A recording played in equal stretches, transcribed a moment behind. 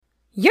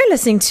You're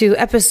listening to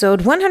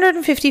episode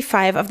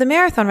 155 of the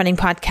Marathon Running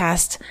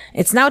Podcast.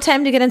 It's now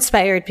time to get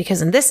inspired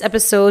because in this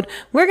episode,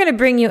 we're going to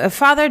bring you a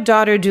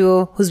father-daughter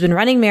duo who's been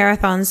running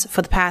marathons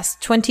for the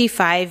past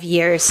 25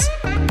 years.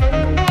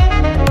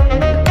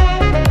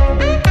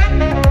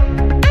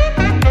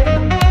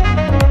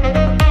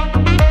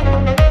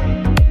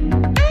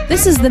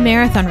 This is the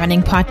Marathon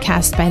Running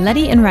Podcast by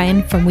Letty and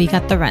Ryan from We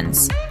Got the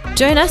Runs.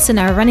 Join us in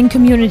our running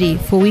community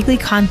for weekly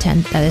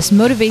content that is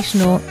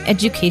motivational,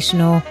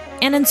 educational,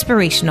 and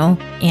inspirational,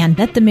 and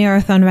let the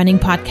Marathon Running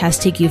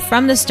Podcast take you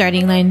from the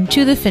starting line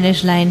to the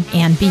finish line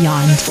and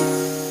beyond.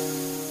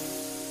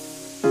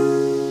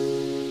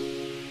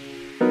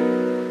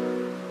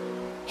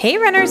 Hey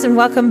runners, and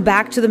welcome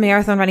back to the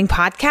Marathon Running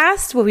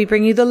Podcast, where we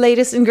bring you the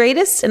latest and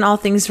greatest in all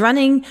things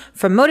running,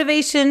 from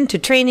motivation to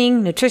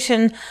training,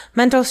 nutrition,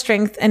 mental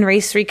strength, and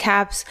race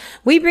recaps.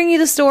 We bring you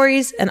the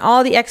stories and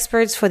all the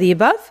experts for the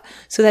above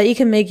so that you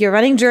can make your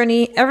running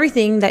journey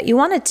everything that you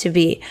want it to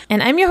be.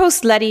 And I'm your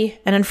host, Letty,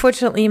 and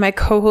unfortunately my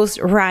co-host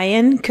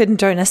Ryan couldn't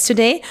join us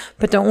today,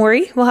 but don't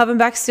worry, we'll have him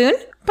back soon.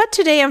 But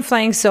today I'm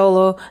flying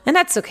solo, and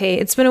that's okay.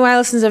 It's been a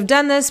while since I've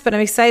done this, but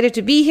I'm excited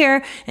to be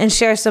here and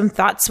share some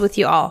thoughts with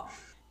you all.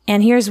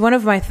 And here's one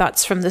of my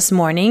thoughts from this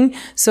morning.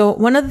 So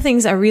one of the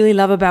things I really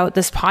love about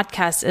this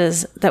podcast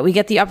is that we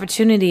get the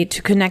opportunity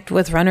to connect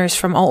with runners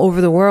from all over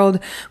the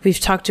world. We've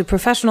talked to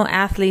professional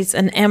athletes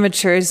and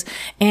amateurs,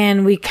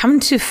 and we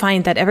come to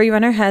find that every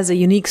runner has a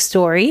unique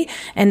story.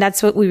 And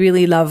that's what we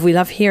really love. We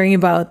love hearing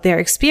about their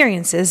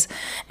experiences.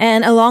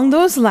 And along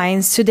those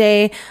lines,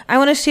 today, I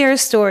want to share a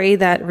story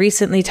that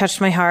recently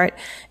touched my heart.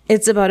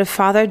 It's about a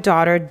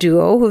father-daughter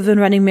duo who've been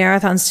running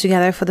marathons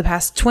together for the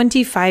past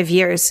 25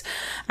 years.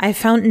 I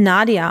found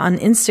Nadia on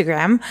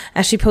Instagram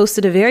as she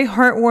posted a very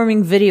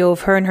heartwarming video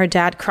of her and her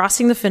dad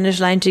crossing the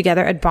finish line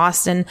together at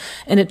Boston,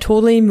 and it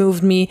totally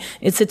moved me.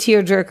 It's a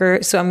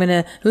tearjerker, so I'm going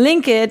to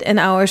link it in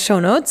our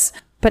show notes.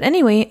 But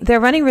anyway, their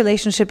running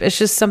relationship is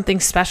just something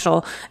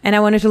special, and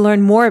I wanted to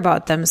learn more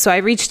about them. So I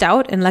reached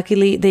out, and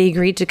luckily they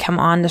agreed to come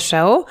on the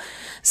show.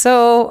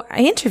 So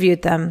I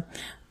interviewed them.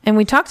 And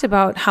we talked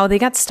about how they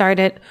got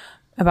started,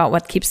 about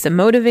what keeps them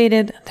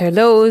motivated, their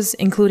lows,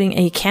 including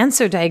a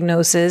cancer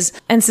diagnosis.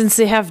 And since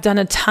they have done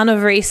a ton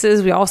of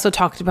races, we also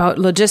talked about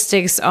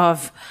logistics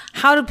of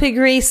how to pick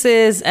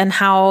races and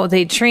how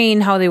they train,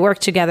 how they work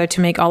together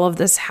to make all of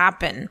this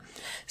happen.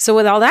 So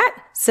with all that,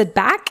 sit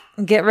back,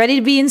 get ready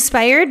to be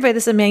inspired by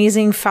this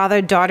amazing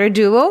father-daughter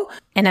duo.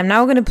 And I'm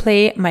now going to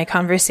play my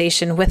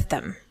conversation with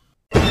them.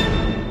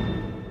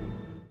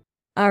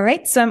 All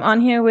right, so I'm on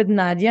here with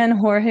Nadia and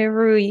Jorge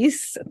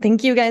Ruiz.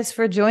 Thank you guys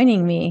for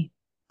joining me.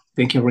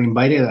 Thank you for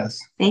inviting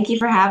us. Thank you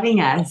for having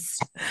us.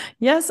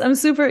 Yes, I'm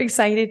super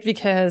excited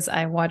because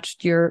I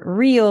watched your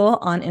reel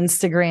on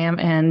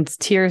Instagram and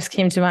tears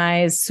came to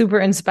my eyes, super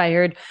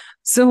inspired.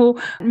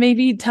 So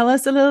maybe tell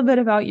us a little bit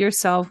about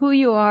yourself, who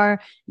you are,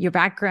 your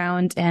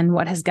background, and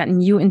what has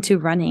gotten you into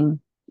running.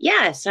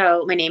 Yeah,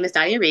 so my name is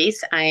Nadia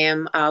Ruiz. I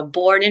am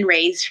born and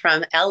raised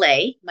from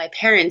LA. My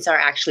parents are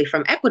actually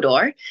from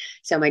Ecuador.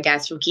 So my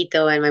dad's from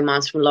Quito and my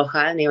mom's from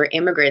Loja, and they were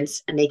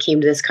immigrants, and they came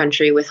to this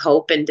country with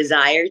hope and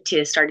desire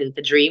to start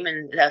the dream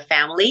and the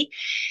family.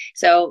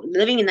 So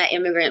living in that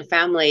immigrant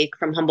family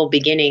from humble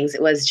beginnings,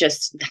 it was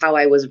just how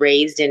I was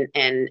raised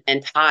and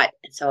taught.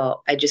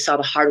 So I just saw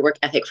the hard work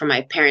ethic from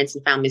my parents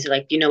and families. They're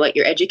like, you know what,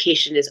 your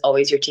education is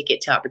always your ticket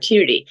to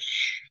opportunity.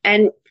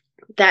 And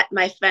that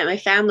my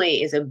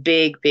family is a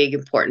big,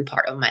 important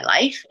part of my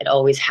life. It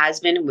always has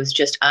been. It was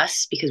just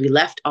us because we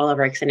left all of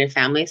our extended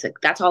families. Like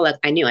that's all that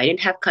I knew. I didn't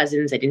have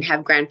cousins. I didn't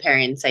have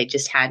grandparents. I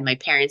just had my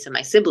parents and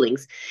my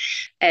siblings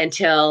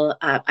until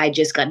I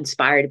just got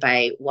inspired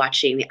by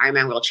watching the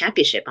Ironman World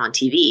Championship on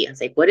TV. I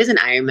was like, what is an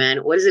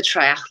Ironman? What is a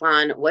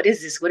triathlon? What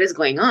is this? What is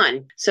going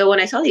on? So when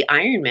I saw the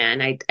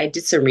Ironman, I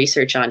did some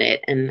research on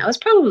it, and I was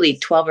probably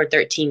 12 or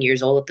 13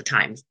 years old at the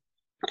time.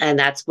 And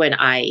that's when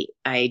I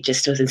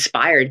just was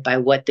inspired by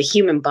what the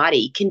human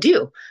body can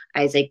do.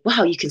 I was like,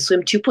 wow, you can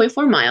swim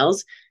 2.4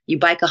 miles, you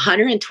bike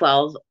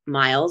 112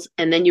 miles,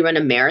 and then you run a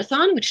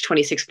marathon, which is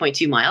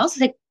 26.2 miles.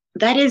 Like,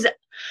 that is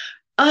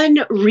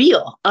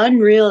unreal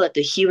that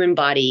the human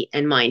body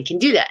and mind can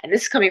do that. And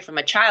this is coming from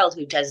a child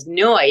who has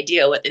no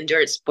idea what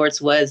endurance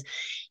sports was,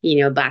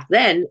 back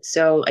then.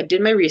 So I did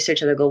my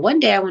research and I go,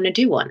 one day I want to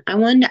do one. I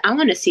want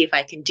to see if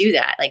I can do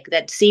that. Like,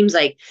 that seems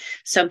like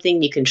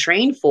something you can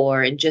train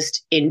for and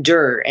just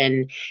endure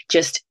and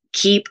just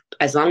keep,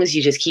 as long as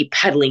you just keep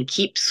pedaling,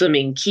 keep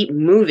swimming, keep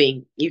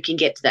moving, you can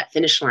get to that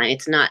finish line.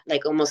 It's not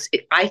like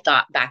I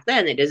thought back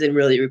then it doesn't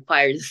really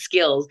require the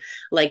skills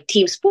like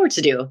team sports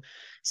do.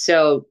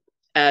 So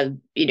I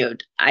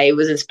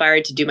was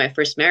inspired to do my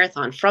first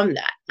marathon from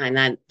that.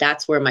 And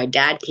that's where my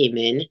dad came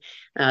in.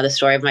 The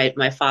story of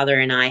my father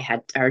and I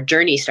had our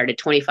journey started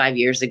 25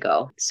 years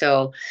ago.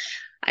 So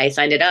I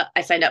signed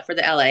up for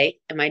the LA,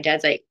 and my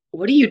dad's like,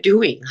 what are you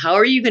doing? How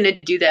are you going to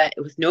do that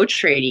with no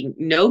training,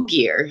 no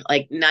gear?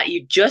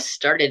 You just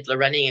started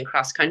running in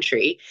cross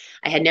country.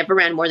 I had never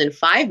ran more than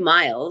 5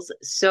 miles.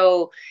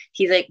 So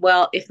he's like,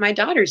 well, if my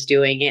daughter's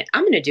doing it,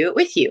 I'm going to do it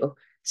with you.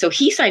 So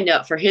he signed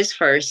up for his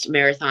first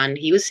marathon.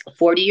 He was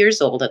 40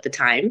 years old at the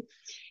time,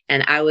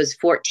 and I was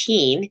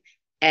 14.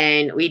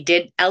 And we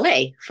did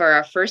LA for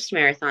our first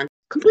marathon.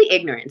 Complete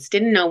ignorance,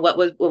 didn't know what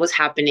was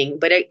happening,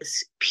 but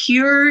it's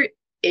pure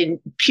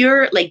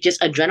like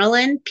just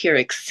adrenaline, pure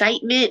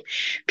excitement,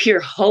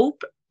 pure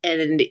hope.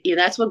 And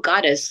that's what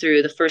got us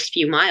through the first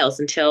few miles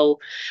until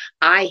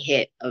I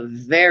hit a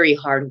very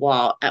hard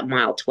wall at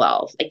mile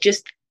 12. Like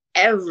just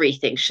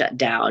everything shut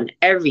down,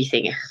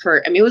 everything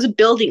hurt. I mean, it was a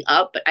building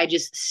up, but I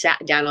just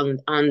sat down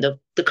on the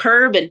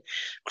curb and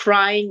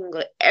crying.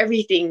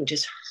 Everything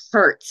just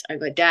hurts. I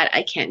go, Dad,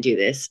 I can't do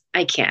this.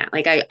 I can't.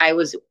 Like I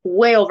was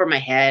way over my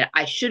head.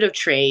 I should have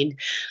trained.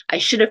 I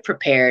should have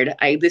prepared.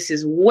 This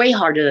is way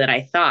harder than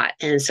I thought.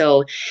 And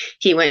so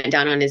he went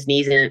down on his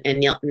knees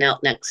and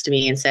knelt next to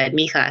me and said,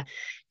 Mija,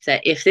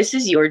 that if this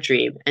is your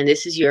dream and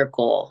this is your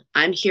goal,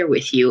 I'm here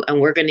with you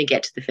and we're going to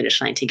get to the finish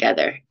line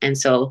together. And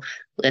so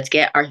let's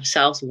get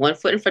ourselves one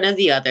foot in front of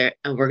the other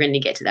and we're going to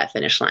get to that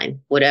finish line,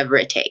 whatever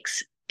it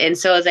takes. And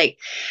so I was like,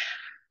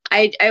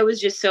 I was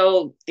just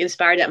so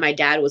inspired that my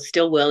dad was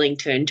still willing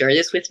to endure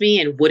this with me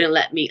and wouldn't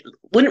let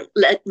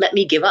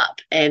me give up.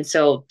 And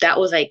so that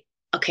was like,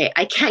 okay,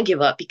 I can't give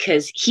up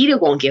because he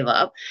won't give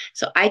up.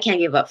 So I can't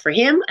give up for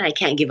him and I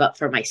can't give up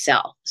for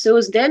myself. So it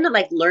was then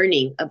like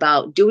learning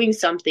about doing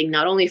something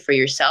not only for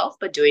yourself,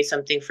 but doing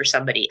something for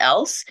somebody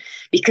else,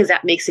 because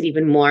that makes it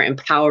even more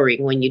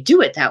empowering when you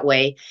do it that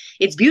way.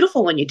 It's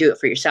beautiful when you do it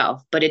for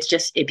yourself, but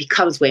it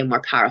becomes way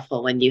more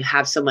powerful when you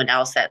have someone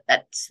else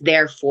that's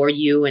there for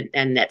you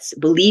and that's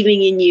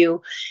believing in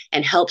you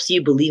and helps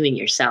you believe in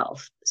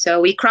yourself. So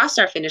we crossed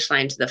our finish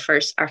line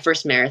to our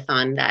first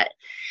marathon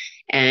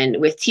and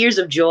with tears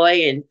of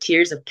joy and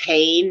tears of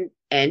pain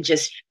and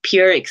just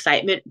pure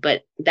excitement.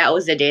 But that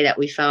was the day that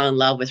we fell in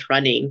love with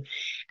running.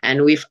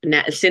 And we've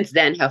since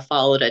then have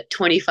followed a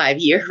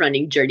 25-year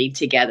running journey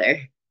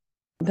together.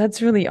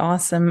 That's really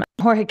awesome.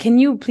 Jorge, can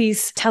you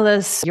please tell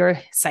us your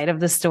side of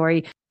the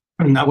story?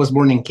 I was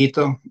born in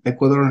Quito,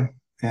 Ecuador,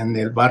 and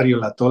El Barrio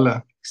La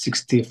Tola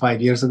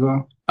 65 years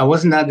ago. I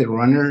was not a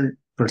runner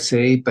per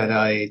se, but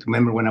I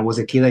remember when I was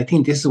a kid, I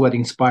think this is what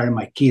inspired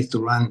my kids to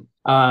run.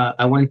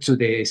 I went to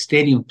the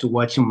stadium to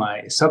watch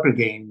my soccer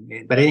game,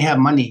 but I didn't have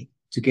money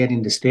to get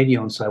in the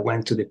stadium. So I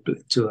went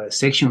to a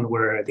section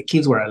where the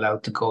kids were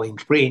allowed to go in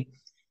free.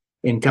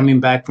 And coming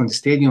back from the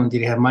stadium,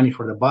 didn't have money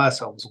for the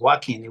bus. I was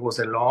walking. It was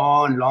a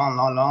long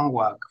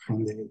walk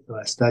from the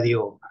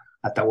Estadio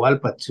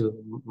Atahualpa to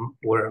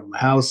where my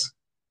house.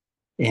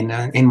 And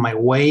in my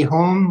way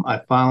home,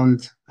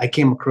 I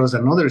came across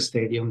another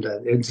stadium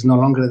that it's no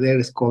longer there.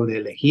 It's called the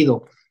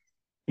Elegido.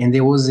 And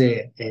there was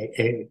a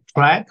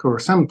track or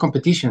some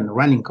competition, a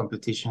running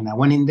competition. I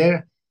went in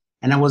there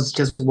and I was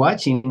just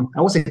watching.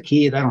 I was a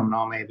kid, I don't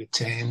know, maybe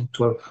 10,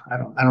 12. I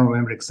don't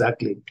remember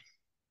exactly.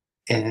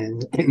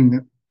 And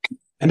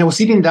I was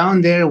sitting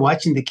down there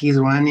watching the kids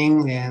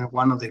running, and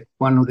one of the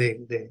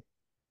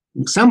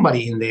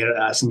somebody in there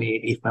asked me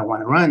if I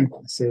want to run.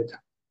 I said,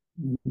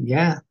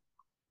 yeah.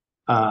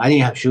 I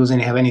didn't have shoes, I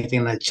didn't have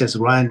anything. I just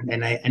run,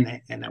 and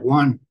I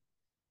won.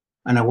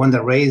 And I won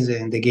the race,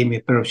 and they gave me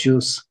a pair of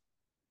shoes.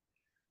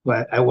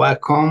 But I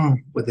walked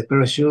home with a pair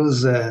of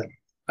shoes,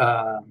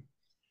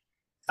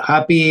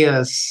 happy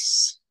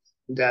as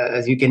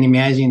you can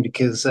imagine,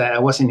 because I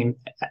wasn't.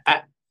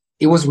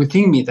 It was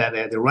within me that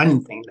the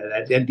running thing that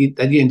I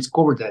didn't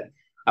discover that.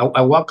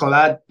 I walk a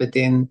lot, but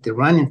then the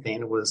running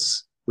thing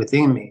was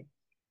within me.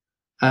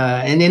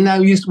 And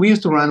then we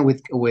used to run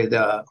with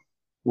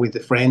the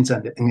friends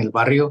in El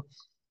Barrio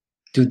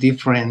to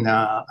different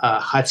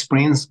hot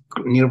springs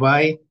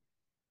nearby.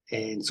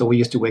 And so we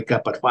used to wake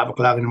up at 5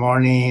 o'clock in the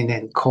morning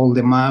and call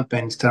them up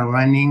and start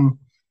running,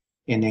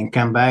 and then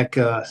come back.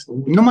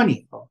 No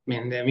money.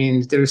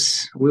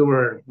 We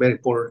were very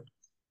poor,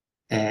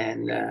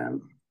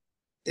 and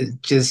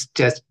just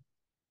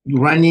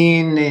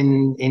running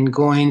and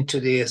going to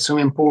the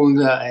swimming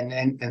pool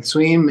and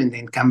swim, and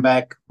then come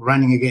back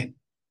running again.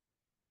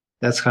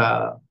 That's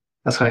how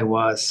it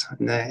was.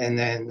 And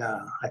then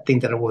I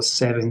think that I was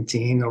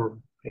 17 or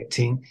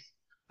 18.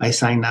 I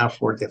signed up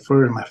for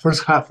my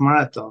first half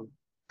marathon,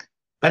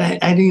 but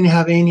I didn't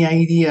have any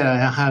idea.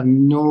 I have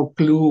no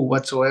clue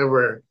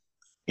whatsoever.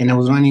 And I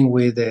was running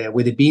with a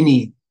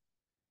beanie,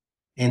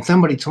 and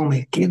somebody told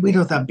me, get rid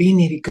of that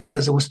beanie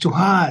because it was too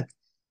hot.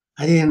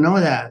 I didn't know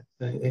that.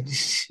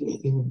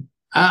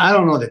 I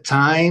don't know the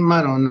time.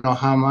 I don't know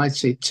how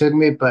much it took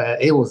me,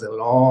 but it was a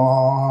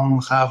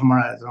long half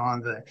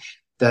marathon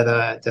that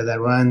I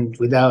ran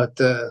without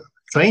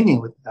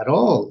training at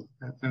all.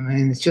 I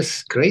mean, it's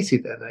just crazy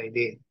that I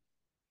did.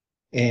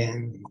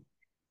 And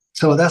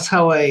so that's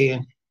how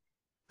and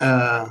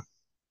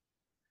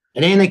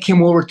then I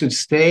came over to the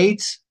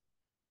States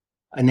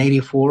in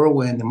 '84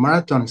 when the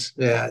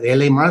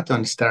LA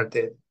Marathon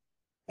started.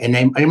 And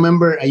I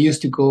remember I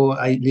used to go,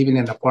 I live in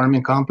an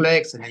apartment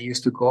complex, and I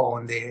used to go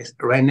on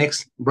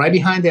right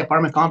behind the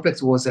apartment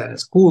complex was a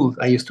school.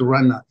 I used to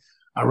run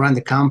around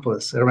the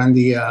campus, around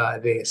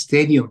the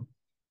stadium.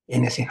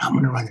 And I said, I'm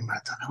going to run the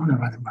marathon. I'm going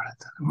to run the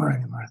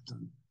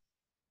marathon.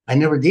 I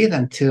never did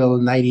until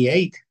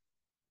 98.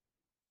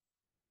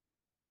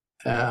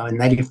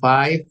 95,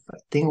 I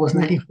think it was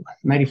 90,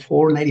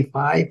 94,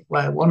 95,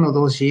 one of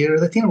those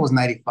years. I think it was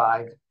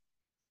 95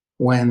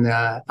 when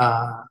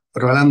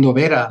Rolando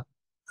Vera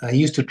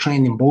used to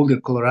train in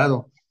Boulder,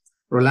 Colorado.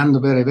 Rolando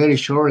Vera, very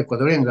short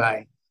Ecuadorian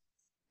guy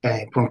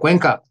from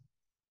Cuenca.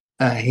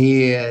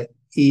 He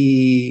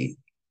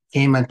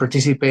came and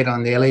participated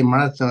on the LA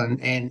Marathon,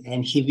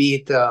 and he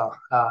beat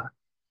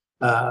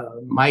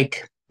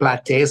Mike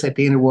Plates, I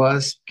think it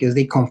was, because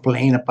they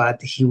complained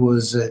about he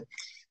was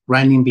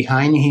running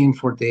behind him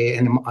for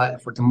the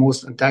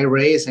most entire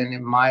race, and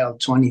in mile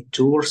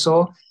 22 or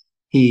so,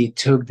 he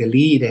took the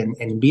lead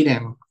and beat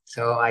him.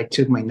 So I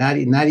took my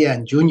Nadia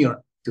and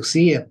Junior to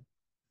see him.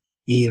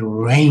 It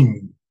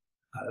rained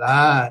a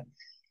lot.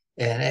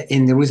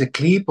 And there was a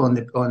clip on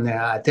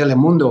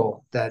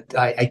Telemundo that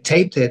I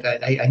taped it.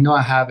 I know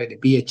I have it, a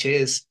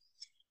VHS,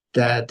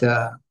 that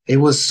it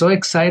was so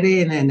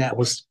exciting, and I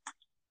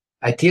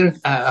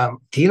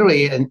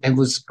teary and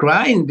was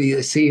crying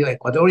to see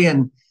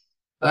Ecuadorian.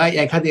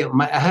 I had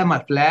my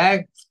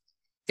flag,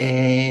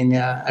 and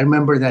I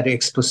remember that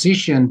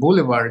Exposition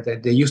Boulevard,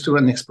 that they used to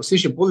run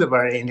Exposition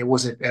Boulevard, and it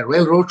was a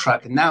railroad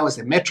track, and now it's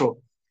a metro.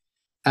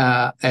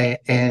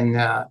 And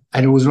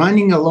I was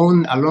running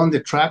along the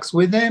tracks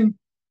with them.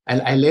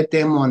 I let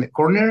them on the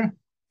corner,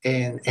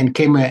 and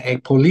came a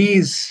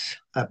police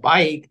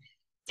bike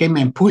came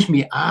and pushed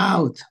me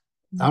out.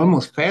 I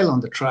almost fell on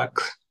the track,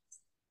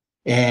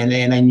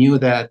 and I knew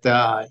that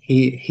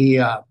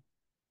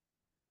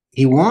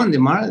he won the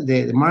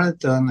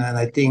marathon, and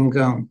I think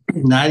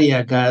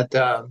Nadia got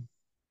the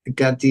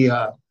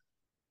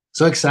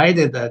so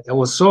excited that I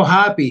was so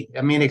happy.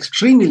 I mean,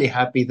 extremely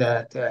happy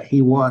that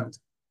he won.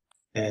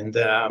 And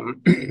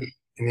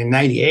in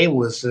 '98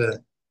 was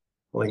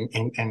when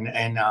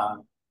in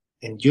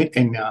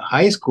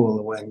high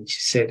school, when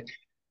she said,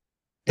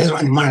 "Let's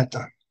run the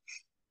marathon,"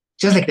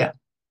 just like that. I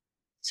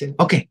said,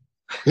 "Okay,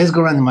 let's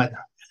go run the marathon."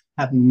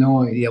 I have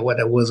no idea what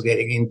I was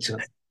getting into.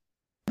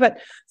 But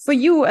for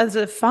you as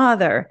a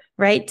father,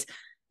 right?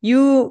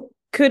 You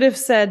could have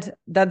said,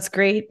 "That's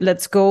great.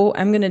 Let's go.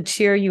 I'm going to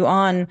cheer you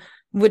on,"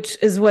 which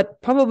is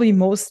what probably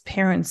most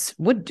parents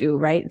would do,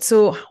 right?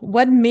 So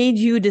what made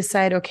you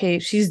decide, okay,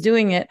 she's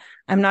doing it.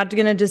 I'm not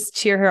going to just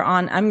cheer her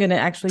on. I'm going to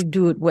actually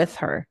do it with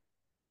her.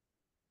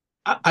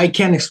 I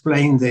can't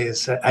explain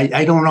this.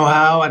 I don't know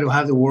how. I don't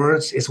have the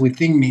words. It's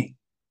within me.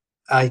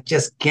 I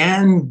just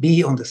can't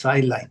be on the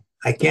sideline.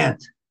 I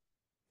can't.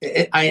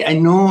 I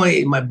know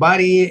my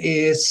body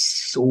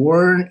is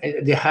worn.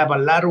 They have a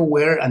lot of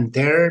wear and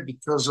tear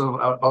because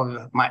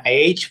of my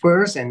age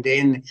first, and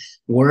then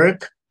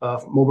work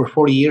of over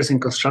 40 years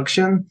in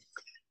construction.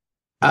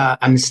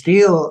 I'm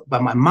still,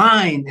 but my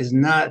mind is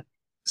not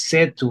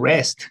set to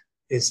rest.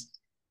 It's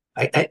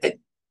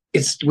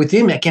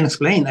within me. I can't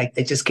explain. I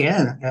just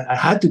can't. I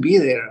had to be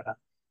there.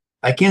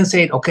 I can't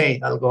say, okay,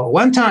 I'll go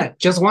one time.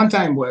 Just one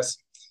time was.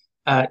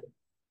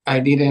 I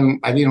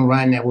didn't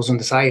run. I was on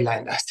the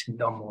sideline. I said,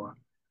 no more.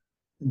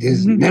 This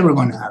is never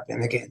going to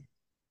happen again.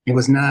 It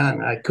was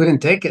not. I couldn't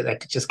take it. I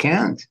just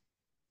can't.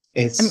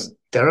 It's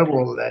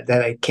terrible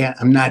that I can't.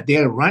 I'm not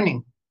there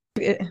running.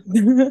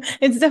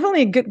 It's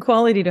definitely a good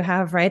quality to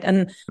have, right?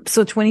 And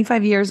so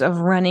 25 years of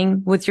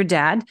running with your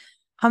dad.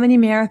 How many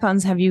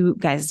marathons have you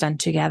guys done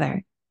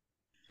together?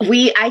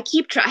 I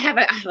have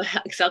an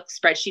Excel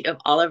spreadsheet of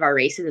all of our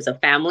races as a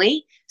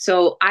family.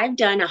 So I've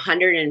done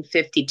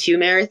 152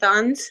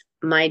 marathons.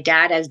 My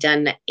dad has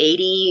done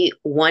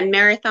 81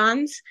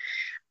 marathons.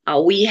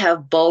 We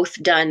have both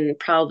done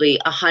probably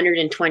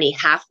 120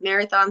 half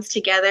marathons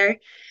together.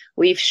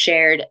 We've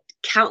shared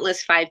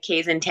countless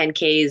 5Ks and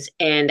 10Ks.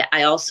 And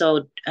I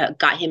also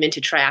got him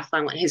into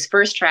triathlon. His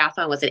first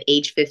triathlon was at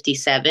age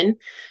 57.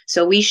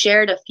 So we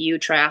shared a few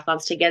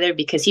triathlons together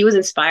because he was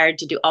inspired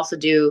to do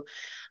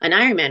an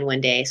Ironman one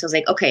day. So I was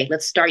like, okay,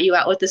 let's start you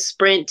out with a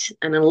sprint,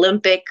 an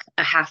Olympic,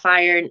 a half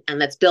iron, and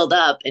let's build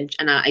up. And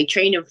I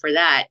trained him for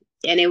that.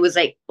 And it was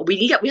like,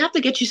 we have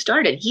to get you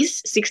started.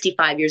 He's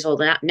 65 years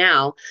old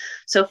now.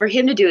 So for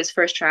him to do his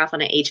first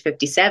triathlon at age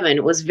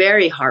 57 was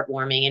very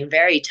heartwarming and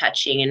very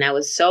touching. And I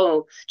was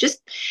so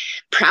just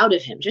proud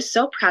of him,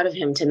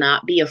 to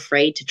not be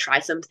afraid to try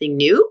something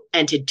new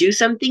and to do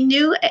something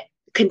new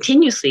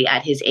continuously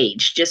at his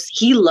age. Just,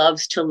 he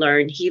loves to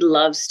learn. He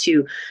loves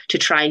to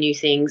try new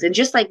things. And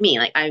just like me,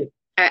 like I'm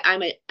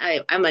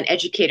an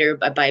educator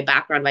by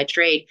background, by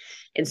trade.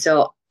 And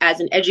so as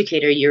an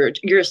educator,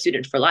 you're a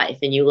student for life,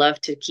 and you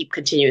love to keep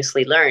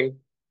continuously learn.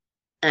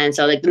 And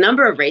so like the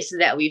number of races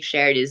that we've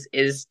shared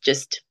is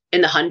just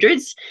in the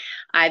hundreds.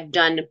 I've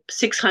done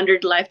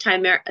 600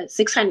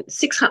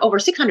 over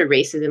 600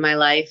 races in my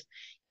life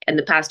in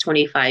the past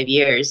 25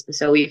 years.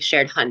 So we've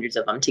shared hundreds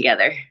of them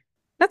together.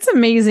 That's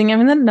amazing. I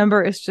mean, that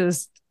number is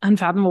just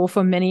unfathomable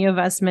for many of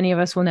us. Many of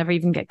us will never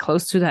even get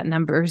close to that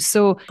number.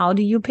 So how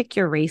do you pick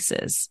your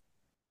races?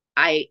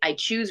 I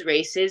choose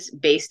races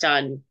based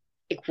on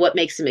what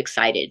makes him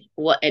excited.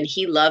 And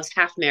he loves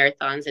half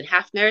marathons, and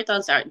half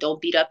marathons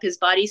don't beat up his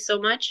body so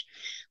much,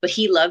 but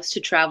he loves to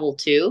travel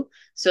too.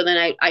 So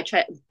then I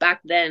try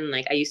back then,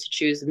 like I used to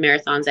choose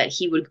marathons that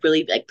he would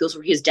really like, those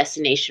were his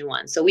destination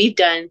ones. So we've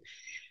done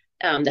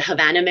the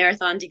Havana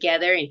Marathon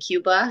together in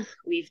Cuba.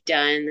 We've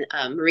done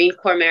Marine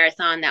Corps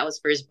Marathon. That was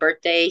for his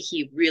birthday.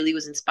 He really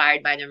was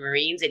inspired by the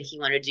Marines and he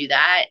wanted to do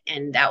that.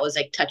 And that was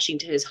like touching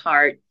to his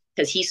heart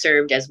because he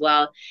served as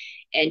well.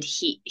 And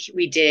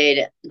we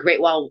did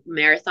Great Wall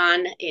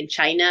Marathon in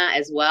China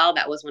as well.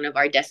 That was one of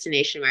our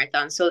destination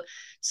marathons. So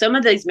some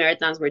of these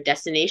marathons were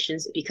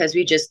destinations because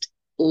we just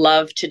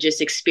love to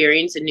just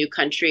experience a new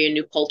country, a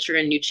new culture,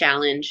 a new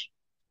challenge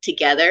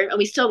together. And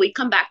we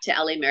come back to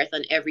LA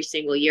Marathon every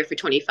single year for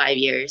 25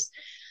 years.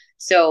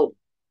 So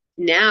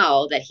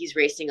now that he's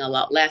racing a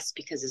lot less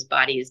because his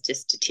body is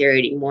just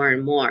deteriorating more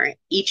and more,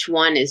 each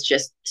one is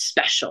just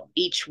special.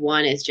 Each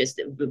one is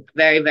just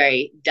very,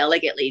 very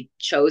delicately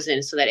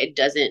chosen so that it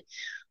doesn't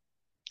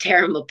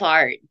tear him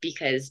apart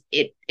because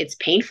it's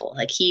painful.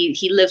 Like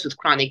he lives with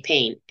chronic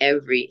pain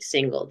every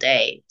single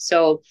day.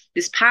 So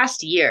this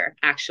past year,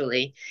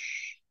 actually,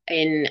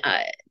 in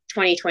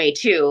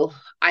 2022,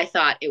 I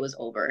thought it was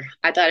over.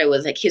 I thought it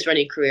was like his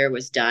running career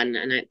was done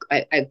and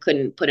I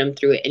couldn't put him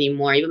through it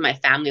anymore. Even my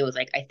family was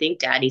like, I think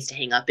dad needs to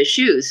hang up his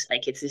shoes.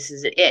 Like this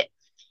is it.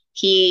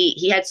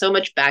 He had so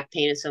much back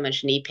pain and so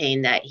much knee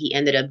pain that he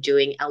ended up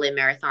doing LA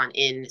Marathon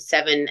in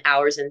 7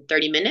 hours and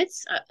 30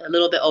 minutes, a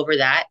little bit over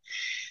that.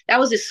 That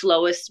was his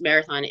slowest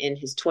marathon in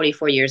his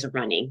 24 years of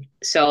running.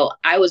 So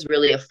I was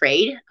really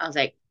afraid. I was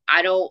like,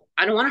 I don't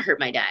want to hurt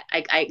my dad.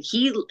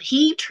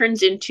 He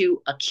turns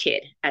into a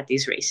kid at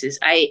these races.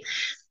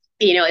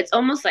 It's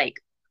almost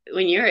like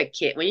when you're a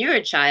kid, when you're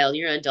a child,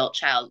 you're an adult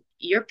child,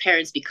 your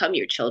parents become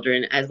your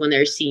children as when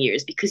they're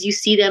seniors because you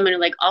see them and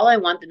like, all I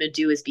want them to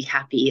do is be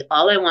happy.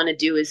 All I want to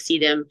do is see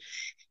them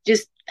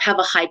just have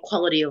a high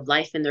quality of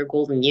life in their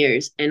golden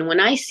years. And when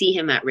I see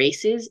him at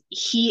races,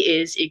 he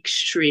is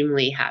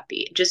extremely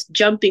happy, just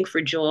jumping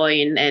for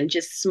joy and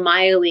just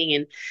smiling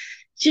and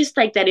just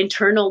like that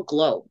internal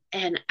glow.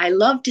 And I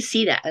love to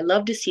see that. I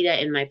love to see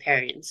that in my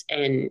parents.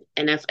 And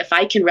if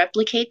I can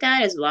replicate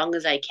that as long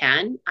as I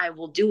can, I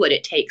will do what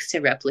it takes to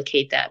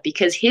replicate that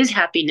because his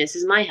happiness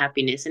is my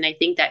happiness. And I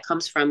think that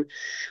comes from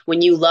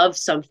when you love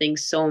something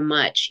so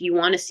much, you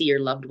want to see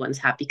your loved ones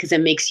happy because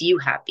it makes you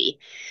happy.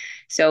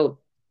 So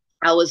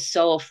I was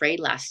so afraid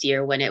last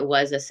year when it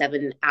was a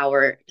 7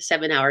 hour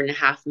and a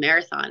half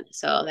marathon.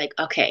 So like,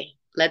 okay,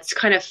 let's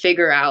kind of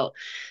figure out.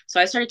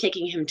 So I started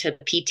taking him to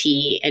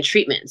PT and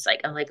treatments.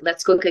 Like, I'm like,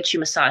 let's go get you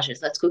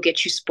massages. Let's go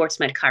get you sports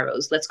med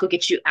chiros. Let's go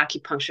get you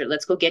acupuncture.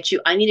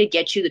 I need to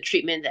get you the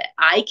treatment that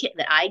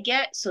I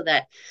get so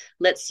that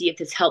let's see if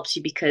this helps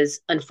you because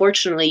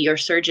unfortunately your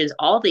surgeons,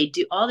 all they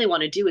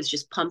want to do is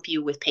just pump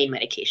you with pain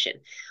medication.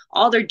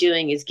 All they're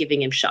doing is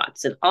giving him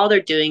shots and all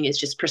they're doing is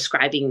just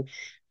prescribing,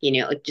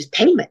 just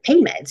pain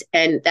meds.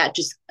 And that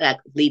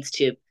leads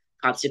to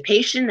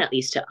constipation, that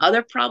leads to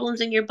other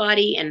problems in your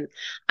body. And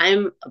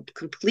I'm a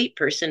complete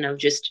person of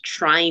just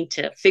trying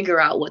to figure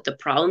out what the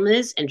problem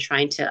is and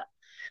trying to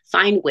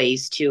find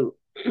ways to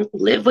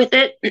live with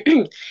it,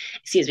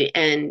 excuse me,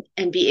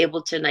 and be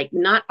able to like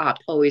not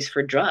opt always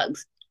for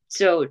drugs.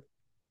 So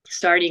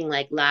starting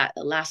like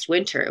last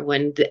winter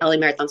when the LA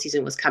Marathon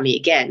season was coming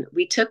again,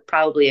 we took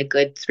probably a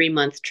good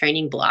 3-month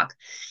training block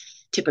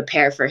to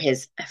prepare for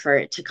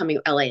coming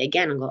to LA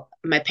again. And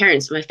my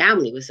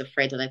family was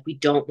afraid. They're like, we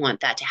don't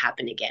want that to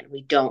happen again.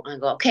 We don't. I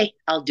go, okay,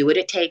 I'll do what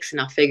it takes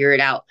and I'll figure it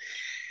out.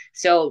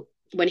 So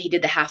when he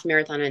did the half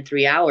marathon in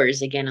 3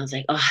 hours again, I was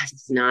like, oh,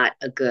 this is not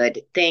a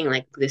good thing.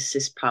 Like this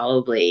is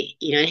probably,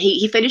 and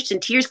he finished in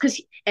tears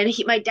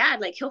my dad,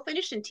 like he'll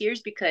finish in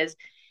tears because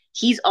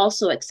he's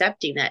also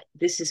accepting that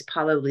this is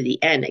probably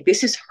the end. Like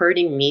this is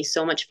hurting me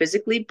so much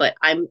physically, but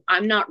I'm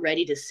not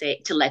ready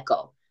to let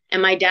go.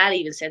 And my dad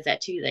even says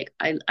that too. Like,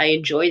 I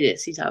enjoy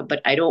this. He's like,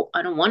 but I don't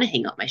want to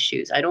hang up my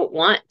shoes. I don't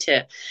want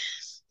to.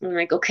 I'm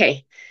like,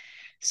 okay.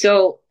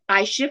 So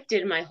I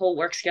shifted my whole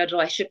work schedule.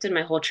 I shifted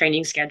my whole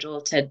training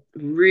schedule to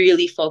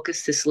really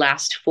focus this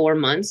last 4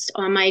 months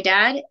on my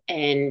dad.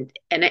 And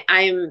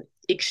I'm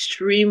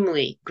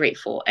extremely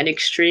grateful and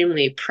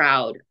extremely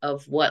proud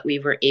of what we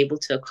were able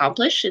to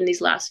accomplish in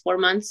these last 4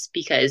 months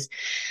because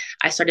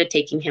I started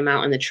taking him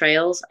out on the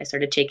trails. I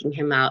started taking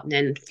him out and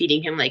then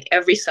feeding him like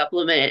every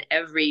supplement and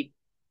every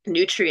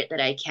nutrient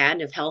that I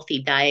can of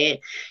healthy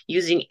diet,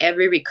 using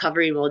every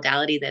recovery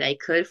modality that I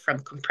could, from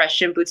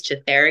compression boots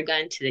to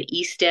Theragun to the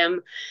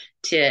E-stem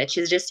to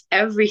just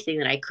everything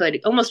that I could,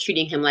 almost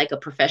treating him like a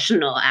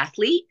professional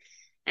athlete.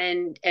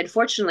 And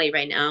fortunately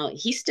right now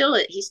he still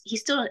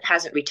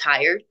hasn't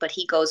retired, but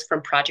he goes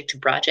from project to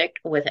project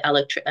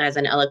as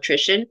an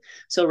electrician.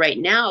 So right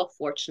now,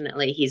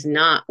 fortunately, he's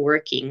not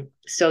working,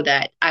 so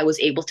that I was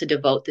able to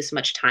devote this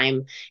much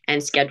time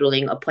and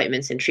scheduling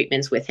appointments and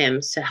treatments with him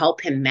to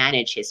help him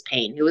manage his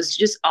pain. It was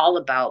just all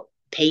about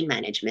pain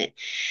management.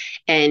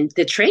 And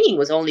the training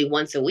was only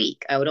once a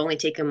week. I would only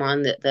take him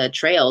on the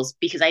trails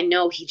because I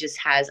know he just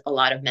has a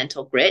lot of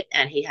mental grit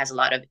and he has a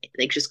lot of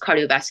like just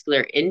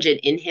cardiovascular engine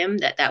in him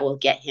that will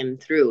get him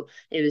through.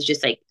 It was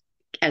just like,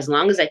 as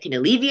long as I can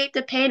alleviate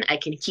the pain, I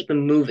can keep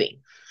him moving.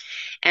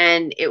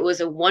 And it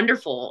was a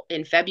wonderful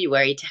in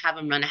February to have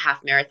him run a half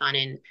marathon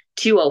in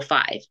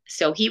 2:05.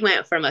 So he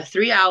went from a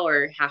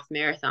 3-hour half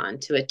marathon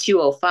to a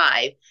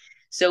 2:05.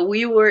 So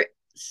we were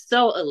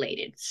so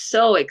elated,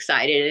 so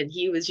excited. And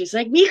he was just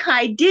like, Mija,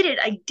 I did it.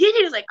 I did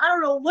it. It's like, I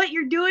don't know what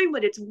you're doing,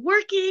 but it's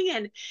working.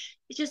 And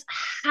it's just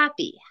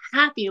happy,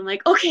 happy. I'm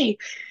like, okay,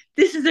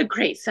 this is a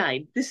great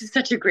sign. This is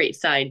such a great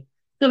sign.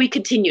 So we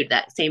continued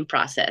that same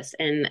process.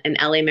 And an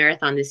LA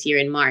marathon this year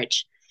in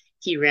March,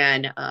 he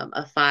ran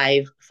a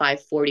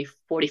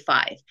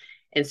 5:40:45.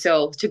 And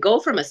so to go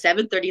from a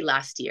 7:30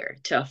 last year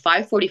to a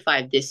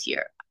 5:45 this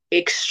year,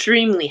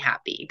 extremely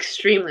happy,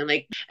 extremely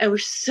like, and we're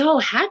so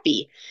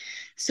happy.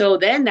 So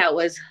then that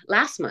was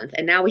last month.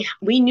 And now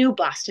we knew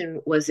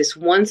Boston was this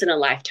once in a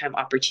lifetime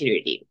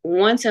opportunity,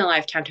 once in a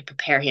lifetime to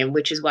prepare him,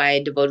 which is why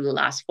I devoted the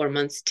last 4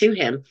 months to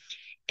him.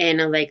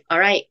 And I'm like, all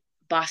right,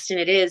 Boston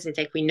it is. It's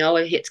like we know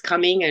it's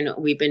coming and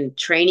we've been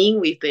training.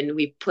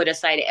 We put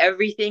aside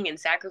everything and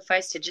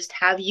sacrifice to just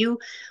have you.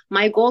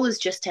 My goal is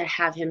just to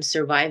have him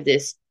survive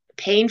this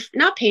pain,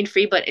 not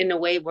pain-free, but in a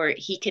way where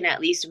he can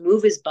at least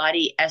move his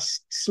body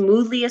as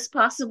smoothly as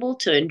possible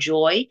to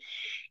enjoy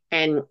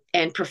and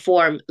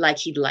perform like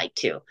he'd like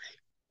to.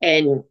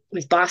 And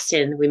with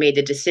Boston, we made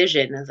the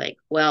decision. I was like,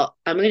 well,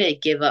 I'm going to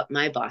give up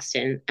my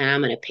Boston and I'm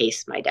going to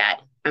pace my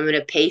dad. I'm going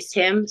to pace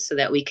him so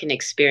that we can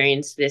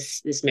experience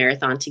this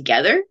marathon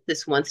together,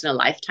 this once in a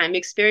lifetime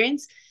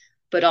experience,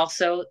 but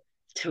also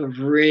to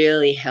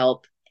really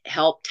help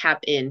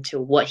tap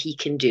into what he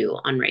can do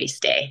on race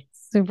day.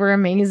 Super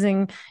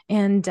amazing.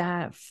 And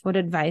what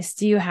advice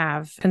do you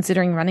have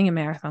considering running a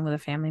marathon with a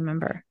family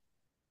member?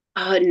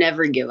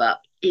 Never give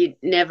up. You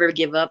never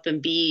give up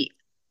and be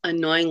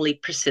annoyingly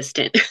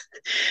persistent.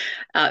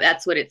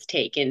 That's what it's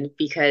taken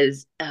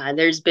because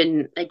there's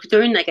been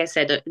like I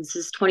said, this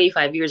is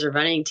 25 years of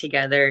running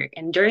together.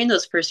 And during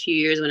those first few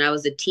years when I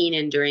was a teen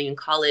and during in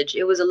college,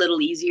 it was a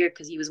little easier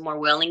because he was more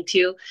willing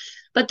to.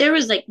 But there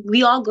was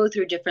we all go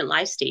through different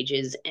life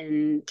stages,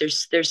 and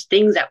there's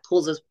things that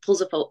pulls us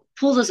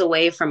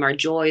away from our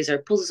joys or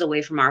pulls us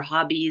away from our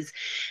hobbies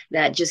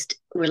that just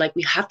we're like,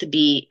 we have to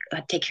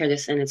take care of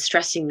this and it's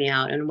stressing me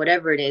out and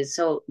whatever it is.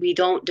 So we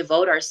don't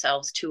devote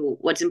ourselves to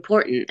what's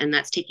important, and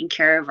that's taking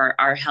care of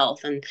our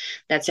health. And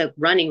that's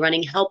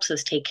running helps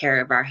us take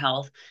care of our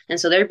health. And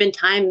so there have been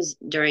times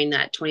during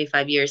that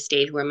 25-year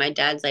stage where my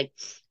dad's like,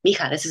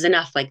 Mija, this is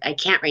enough. Like, I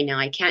can't right now.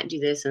 I can't do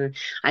this. And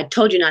I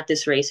told you not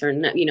this race, or,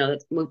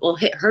 we'll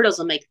hit hurdles.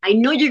 I'm like, I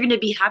know you're going to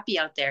be happy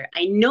out there.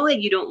 I know that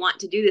you don't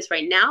want to do this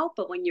right now,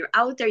 but when you're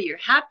out there, you're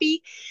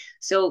happy.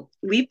 So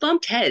we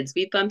bumped heads.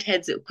 We bumped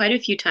heads quite a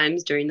few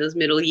times during those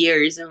middle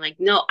years. And like,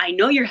 no, I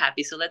know you're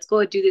happy. So let's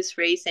go do this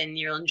race and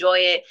you'll enjoy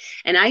it.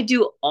 And I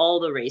do all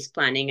the race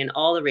planning and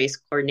all the race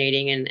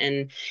coordinating.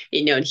 And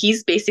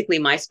he's basically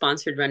my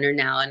sponsored runner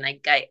now. And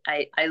I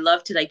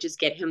love to just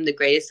get him the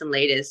greatest and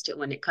latest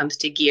when it comes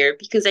to gear,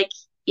 because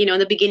in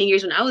the beginning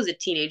years when I was a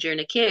teenager and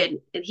a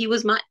kid, and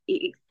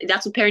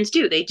that's what parents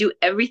do. They do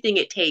everything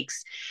it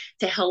takes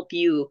to help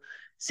you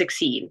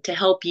succeed, to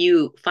help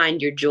you find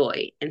your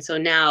joy. And so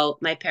now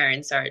my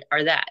parents are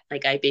that.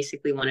 I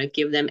basically want to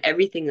give them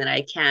everything that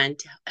I can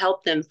to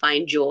help them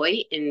find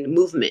joy in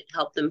movement,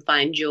 help them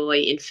find joy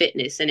in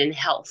fitness and in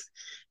health,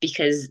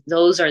 because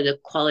those are the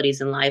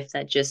qualities in life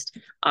that just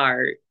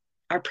are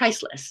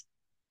priceless.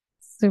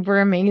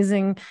 Super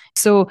amazing.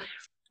 So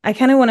I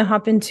kind of want to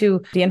hop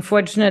into the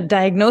unfortunate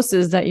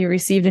diagnosis that you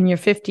received in your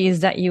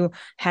 50s, that you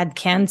had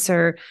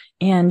cancer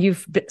and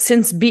you've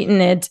since beaten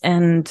it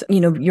and,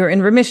 you're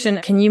in remission.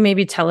 Can you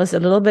maybe tell us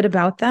a little bit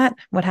about that?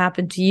 What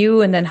happened to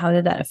you? And then how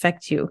did that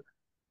affect you?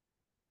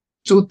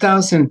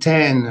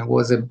 2010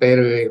 was a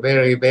very,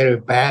 very, very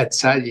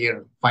sad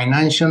year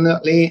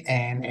financially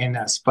and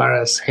as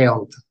far as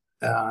health.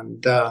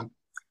 And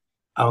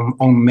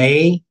on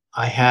May,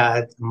 I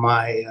had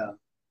my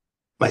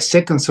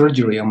second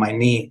surgery on my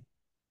knee.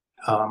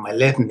 My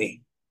left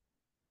knee,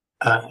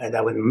 and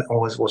that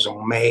was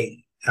on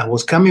May. I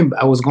was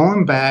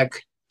going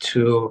back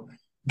to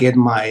get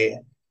my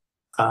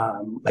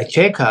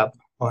checkup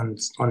on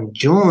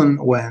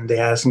June when they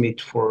asked me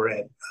for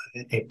a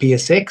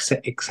PSA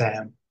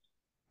exam.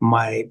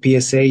 My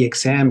PSA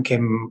exam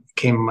came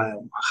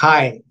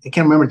high. I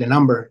can't remember the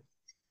number,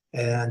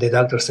 and the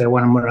doctor said,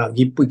 "Well, I'm gonna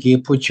put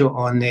you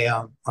on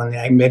a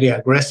very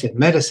aggressive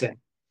medicine."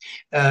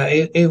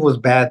 It was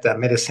bad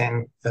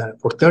medicine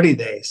for 30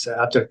 days.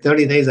 After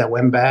 30 days, I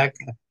went back.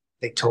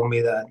 They told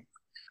me that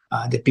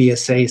the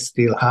PSA is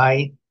still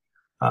high.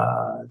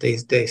 They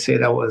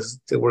said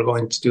they were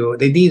going to do.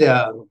 They did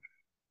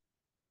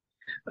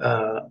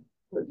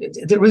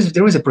there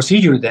was a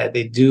procedure that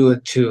they do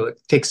to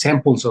take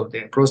samples of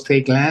the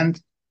prostate gland.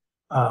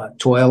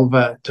 12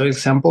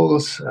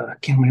 samples. I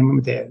can't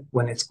remember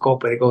when it's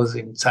called, but it goes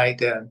inside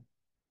the.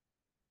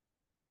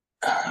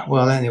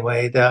 Well,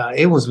 anyway,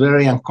 it was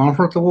very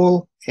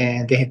uncomfortable,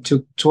 and they had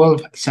took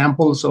 12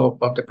 samples of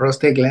the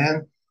prostate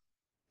gland,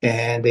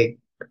 and they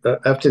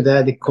after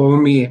that they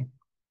called me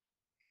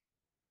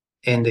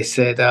and they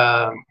said,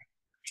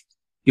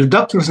 "Your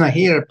doctor's not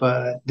here,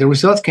 but the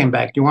results came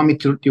back. Do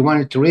you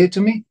want to read it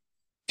to me?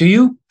 Do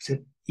you?" I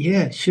said,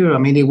 "Yeah, sure. I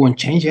mean, it won't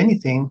change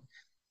anything."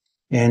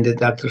 And the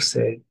doctor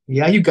said,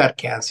 "Yeah, you got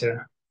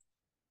cancer."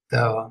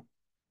 So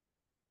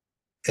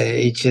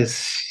it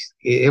just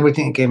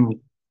everything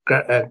came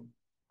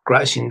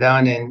crashing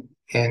down,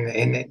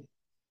 and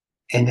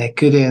I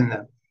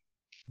couldn't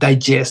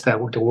digest that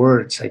with the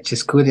words. I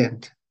just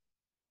couldn't.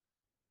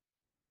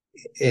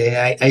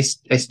 I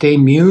stayed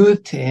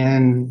mute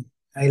and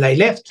I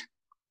left.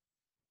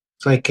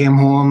 So I came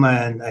home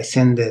and I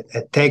sent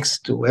a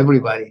text to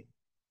everybody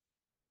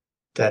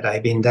that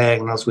I've been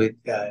diagnosed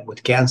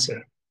with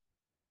cancer.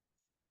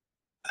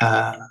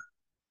 Uh,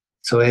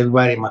 so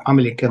everybody, my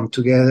family, came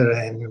together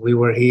and we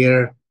were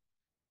here,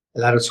 a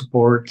lot of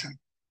support.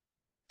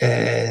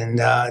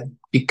 And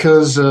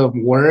because of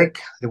work,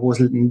 there was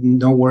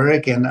no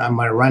work, and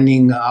my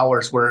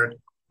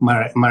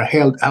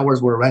health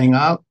hours were running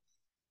out,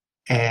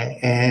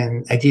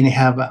 and I didn't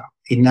have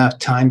enough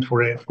time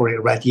for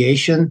a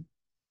radiation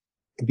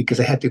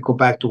because I had to go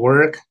back to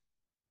work.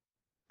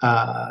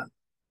 Uh,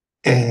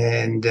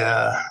 and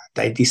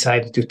I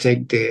decided to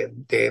take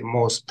the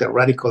most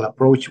radical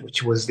approach,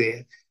 which was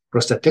the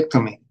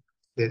prostatectomy,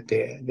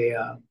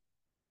 the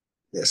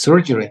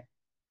surgery.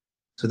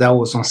 So that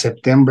was on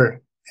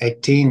September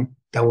 18.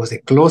 That was the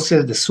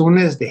closest, the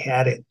soonest they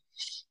had it,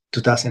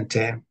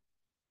 2010.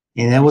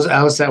 And I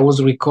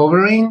was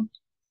recovering.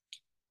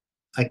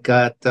 I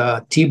got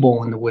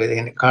T-boned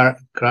in a car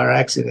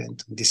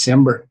accident in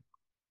December.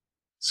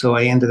 So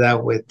I ended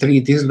up with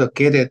 3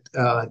 dislocated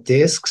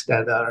discs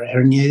that are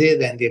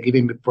herniated, and they're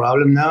giving me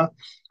problem now.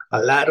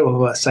 A lot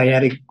of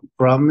sciatic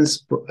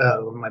problems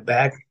on my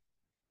back.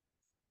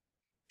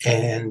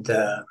 And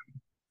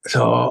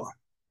so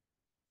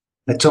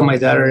I told my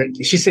daughter,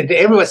 she said,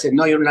 everyone said,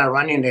 "No, you're not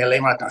running the LA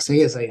Marathon." I said,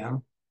 "Yes, I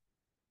am.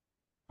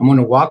 I'm going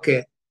to walk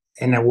it."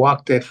 And I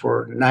walked it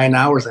for 9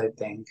 hours, I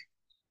think.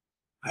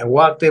 I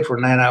walked it for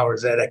 9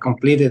 hours and I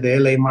completed the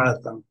LA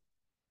Marathon.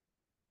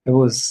 It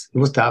was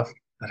tough,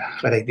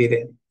 but I did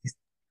it.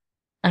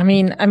 I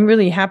mean, I'm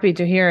really happy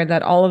to hear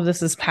that all of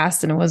this is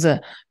past and it was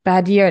a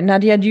bad year.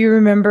 Nadia, do you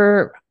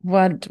remember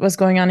what was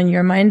going on in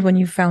your mind when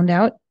you found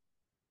out?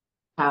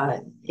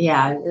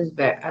 Yeah,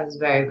 I was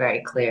very,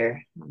 very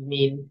clear. I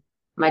mean,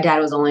 my dad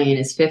was only in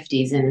his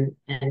 50s, and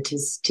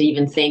to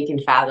even think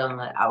and fathom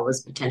that I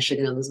was potentially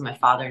going to lose my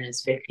father in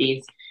his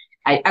 50s,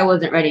 I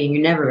wasn't ready. And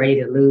you're never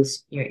ready to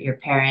lose your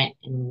parent.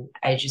 And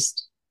I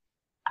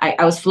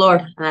was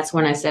floored. And that's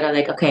when I said, I'm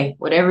like, okay,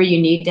 whatever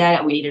you need,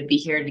 Dad, we need to be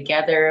here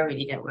together.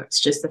 It's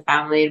just the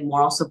family,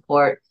 moral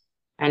support.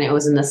 And it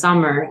was in the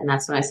summer. And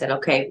that's when I said,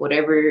 okay,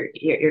 whatever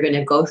you're going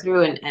to go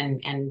through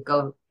and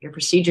go your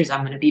procedures,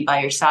 I'm going to be by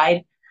your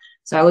side.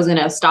 So I was going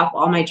to stop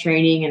all my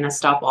training and I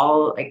stop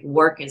all like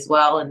work as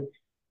well. And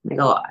I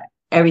go,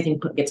 everything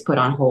gets put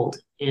on hold.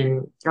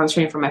 And I was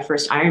training for my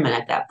first Ironman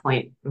at that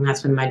point. And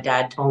that's when my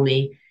dad told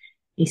me,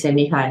 he said,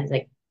 "Mija,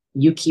 like,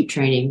 you keep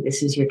training.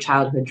 This is your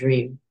childhood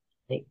dream.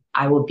 Like,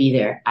 I will be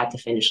there at the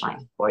finish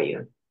line for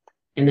you."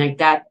 And like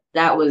that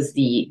was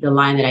the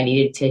line that I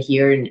needed to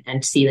hear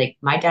and see, like,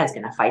 my dad's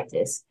going to fight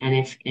this.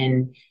 And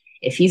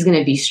if he's going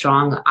to be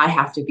strong, I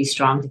have to be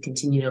strong to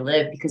continue to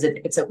live, because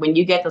it's when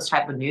you get those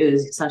type of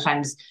news,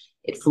 sometimes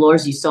it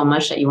floors you so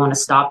much that you want to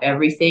stop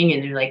everything.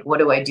 And you're like, what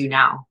do I do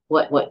now?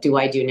 What do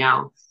I do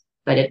now?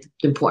 But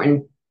the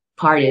important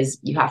part is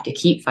you have to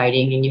keep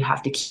fighting and you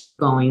have to keep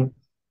going.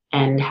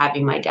 And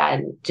having my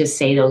dad just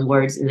say those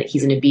words and that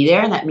he's going to be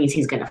there, that means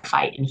he's going to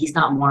fight and he's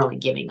not morally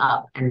giving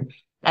up. And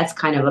that's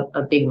kind of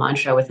a big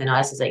mantra within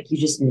us, is like, you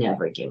just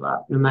never give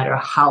up, no matter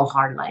how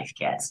hard life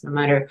gets, no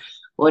matter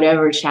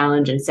whatever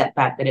challenge and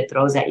setback that it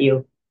throws at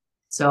you.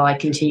 So I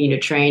continue to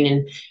train,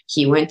 and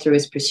he went through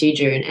his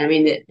procedure. And I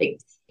mean,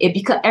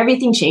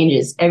 everything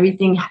changes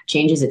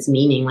its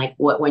meaning. Like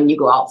when you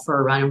go out for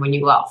a run and when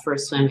you go out for a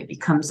swim, it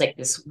becomes like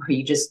this where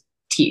you just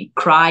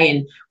cry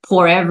and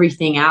pour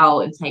everything out.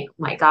 It's like,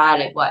 my God,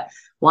 like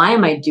why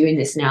am I doing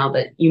this now?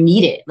 But you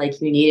need it.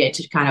 Like, you need it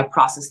to kind of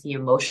process the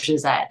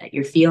emotions that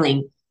you're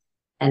feeling.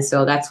 And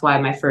so that's why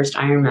my first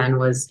Ironman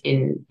was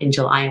in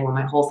July, when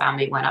my whole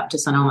family went up to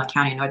Sonoma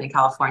County, Northern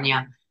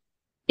California.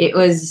 It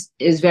was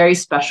very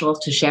special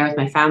to share with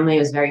my family. It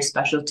was very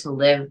special to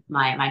live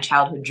my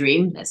childhood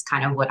dream. That's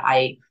kind of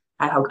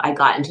how I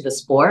got into the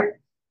sport.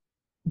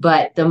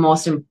 But the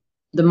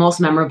most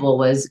memorable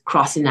was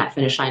crossing that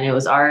finish line. It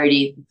was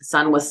already, the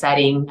sun was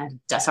setting.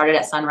 I started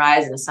at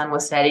sunrise and the sun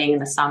was setting in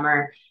the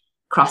summer.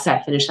 Crossed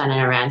that finish line and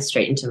I ran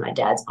straight into my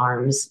dad's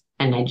arms.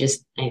 And I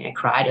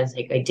cried. I was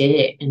like, I did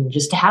it. And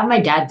just to have my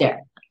dad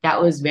there,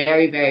 that was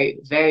very, very,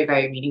 very,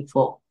 very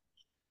meaningful.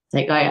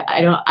 It's like,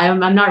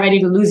 I'm not ready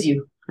to lose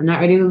you. I'm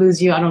not ready to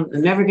lose you. I'm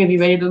never going to be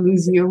ready to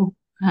lose you.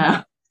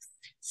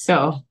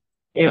 So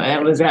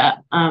it was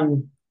a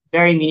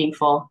very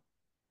meaningful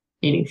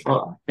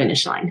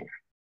finish line.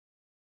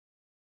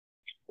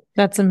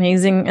 That's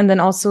amazing. And then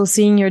also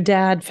seeing your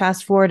dad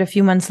fast forward a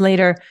few months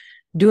later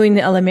doing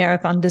the LA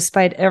Marathon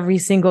despite every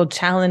single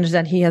challenge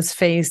that he has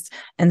faced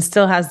and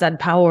still has that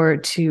power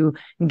to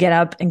get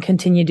up and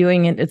continue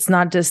doing it. It's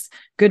not just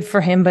good for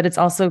him, but it's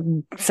also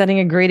setting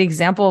a great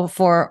example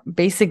for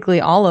basically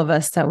all of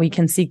us that we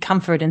can see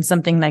comfort in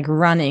something like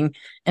running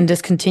and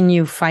just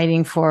continue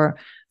fighting for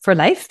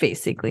life,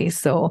 basically.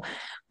 So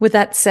with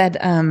that said,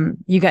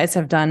 you guys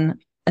have done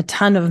a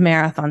ton of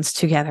marathons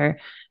together.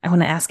 I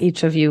want to ask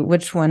each of you,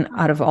 which one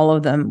out of all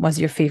of them was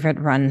your favorite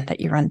run that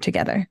you run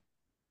together?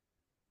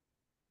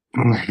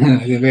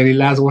 The very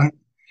last one.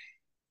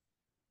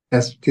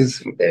 That's because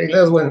the very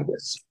last one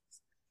was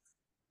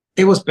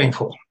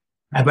painful.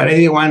 But I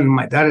didn't want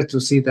my daughter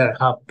to see that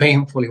how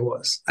painful it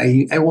was.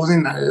 I was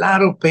in a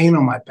lot of pain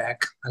on my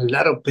back. A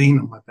lot of pain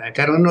on my back.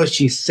 I don't know if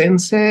she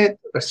sensed it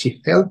or she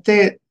felt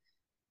it.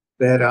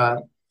 But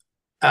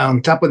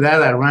on top of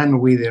that, I ran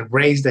with a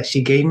race that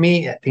she gave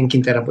me,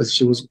 thinking that it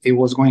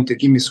was going to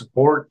give me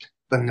support.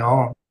 But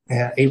no,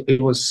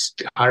 it was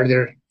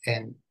harder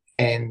and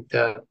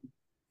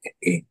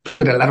it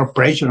put a lot of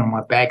pressure on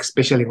my back,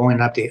 especially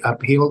going up the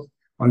uphill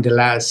on the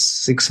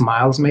last 6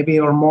 miles, maybe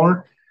or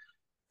more.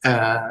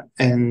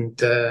 And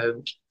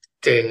the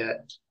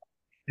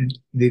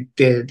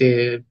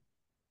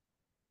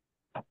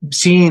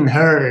seeing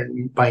her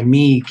by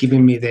me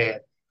giving me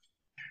the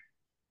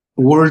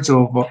words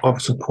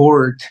of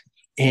support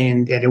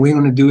and that we're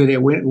going to do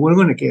it, we're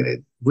going to get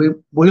it.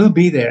 We'll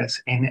be there.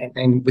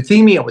 And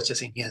within me, I was just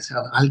saying, yes,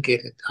 I'll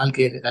get it.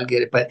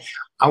 But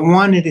I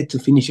wanted it to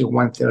finish at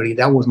 1:30.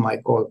 That was my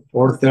goal,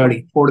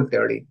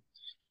 4:30.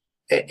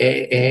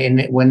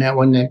 And when I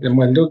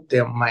looked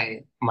at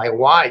my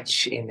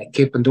watch and I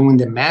kept on doing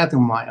the math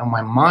on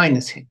my mind, I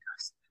said,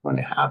 it's going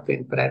to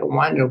happen, but I don't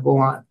want to go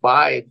on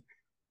 5,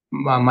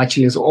 much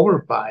less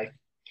over 5.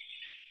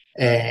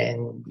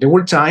 And there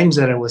were times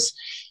that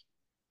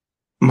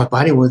my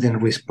body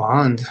wouldn't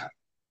respond.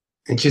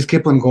 And just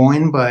kept on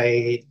going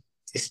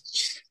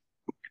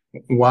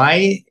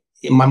why?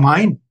 My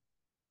mind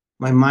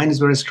is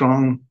very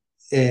strong.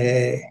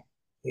 It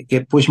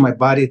can push my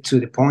body to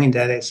the point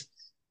that I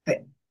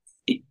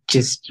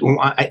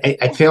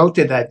felt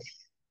it that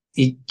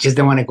it just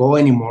don't want to go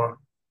anymore.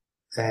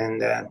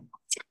 And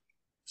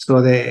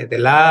so the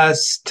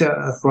last,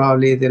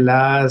 probably the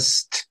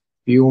last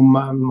few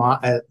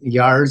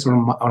yards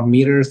or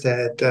meters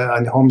that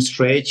on the home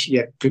stretch,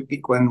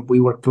 when we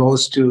were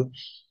close to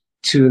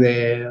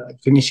the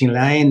finishing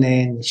line,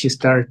 and she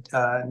started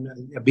a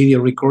video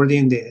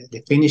recording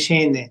the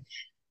finishing,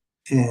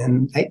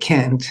 and I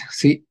can't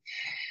see.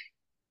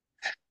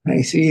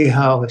 I see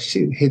how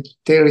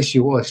there she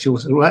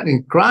was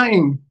running,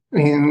 crying,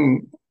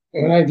 and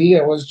what I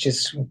did was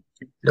just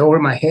lower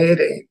my head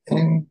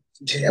and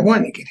say, I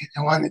want to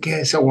get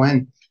it. So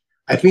when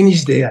I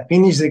finished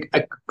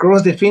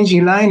across the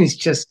finishing line, it's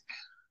just,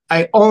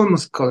 I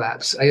almost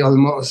collapsed.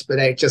 But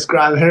I just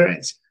grabbed her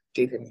and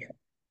didn't.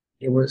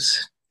 It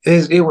was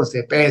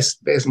the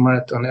best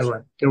marathon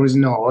ever. There was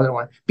no other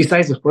one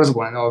besides the first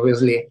one,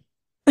 obviously,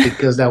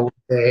 because that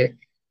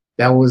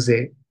was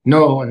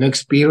no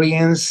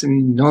experience,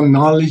 no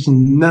knowledge,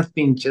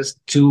 nothing. Just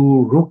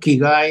 2 rookie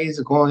guys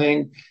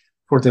going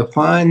for the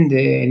fun,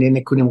 and then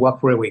they couldn't walk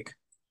for a week.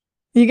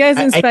 You guys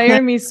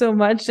inspire me so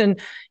much, and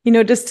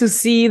just to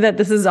see that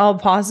this is all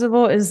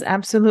possible is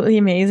absolutely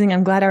amazing.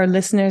 I'm glad our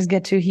listeners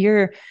get to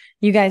hear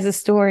you guys'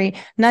 story.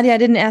 Nadia, I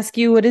didn't ask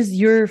you, what is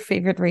your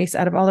favorite race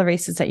out of all the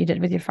races that you did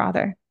with your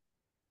father?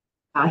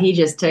 He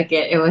just took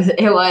it.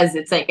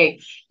 It's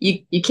like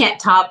you can't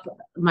top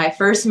my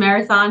first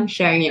marathon,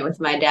 sharing it with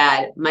my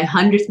dad, my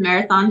 100th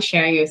marathon,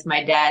 sharing it with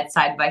my dad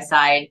side by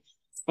side.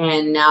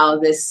 And now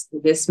this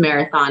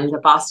marathon, the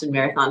Boston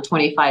Marathon,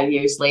 25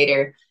 years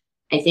later.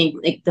 I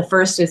think like the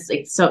first is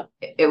like, so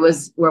it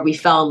was where we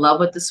fell in love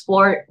with the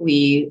sport.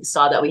 We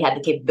saw that we had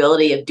the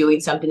capability of doing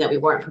something that we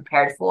weren't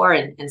prepared for,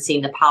 and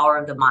seeing the power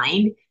of the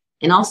mind,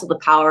 and also the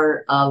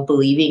power of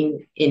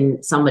believing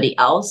in somebody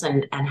else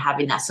and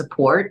having that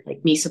support,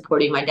 like me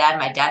supporting my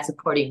dad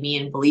supporting me,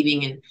 and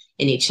believing in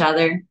each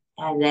other.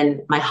 And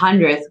then my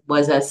 100th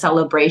was a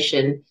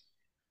celebration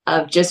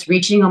of just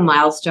reaching a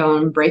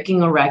milestone,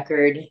 breaking a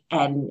record.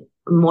 And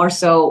more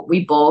so,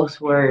 we both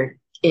were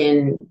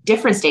in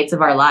different states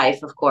of our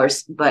life, of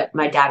course, but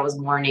my dad was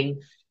mourning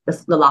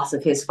the loss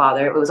of his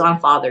father. It was on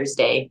Father's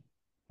Day.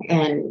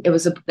 And it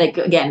was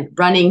again,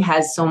 running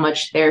has so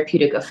much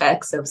therapeutic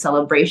effects of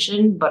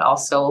celebration, but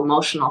also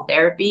emotional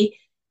therapy,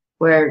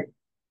 where,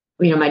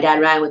 my dad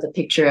ran with a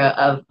picture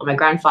of my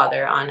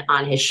grandfather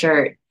on his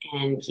shirt.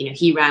 And,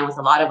 he ran with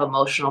a lot of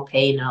emotional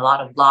pain and a lot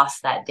of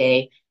loss that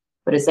day.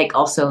 But it's like,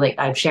 also like,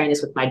 I'm sharing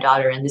this with my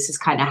daughter, and this is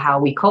kind of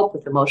how we cope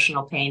with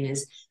emotional pain,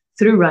 is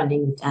through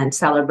running and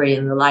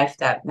celebrating the life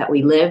that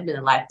we lived and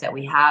the life that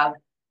we have,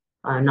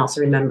 and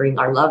also remembering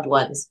our loved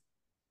ones.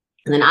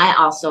 And then I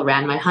also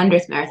ran my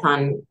 100th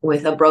marathon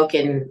with a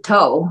broken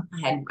toe.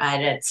 I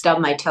had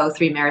stubbed my toe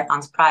 3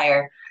 marathons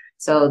prior.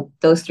 So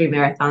those 3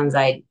 marathons,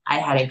 I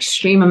had an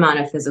extreme amount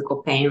of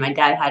physical pain. My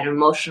dad had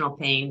emotional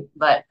pain,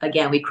 but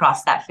again, we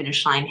crossed that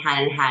finish line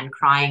hand in hand,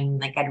 crying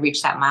like I'd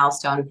reached that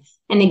milestone.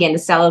 And again, to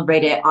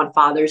celebrate it on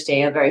Father's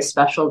Day, a very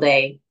special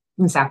day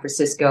in San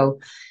Francisco.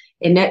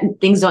 And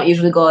things don't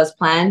usually go as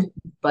planned,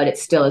 but it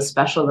still is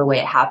special the way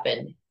it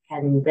happened.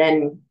 And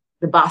then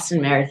the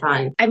Boston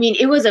Marathon. I mean,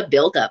 it was a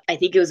buildup. I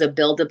think it was a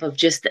buildup of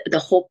just the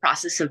whole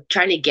process of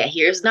trying to get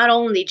here. It's not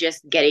only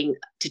just getting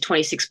to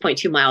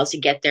 26.2 miles to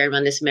get there and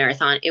run this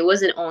marathon. It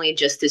wasn't only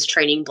just this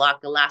training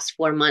block the last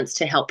 4 months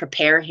to help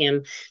prepare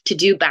him to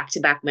do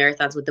back-to-back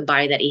marathons with the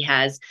body that he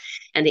has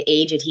and the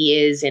age that he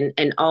is and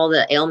all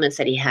the ailments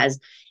that he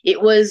has.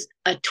 It was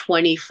a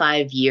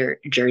 25-year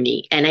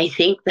journey. And I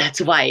think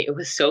that's why it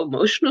was so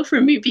emotional for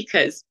me,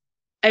 because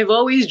I've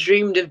always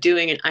dreamed of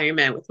doing an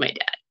Ironman with my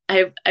dad.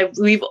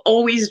 We've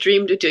always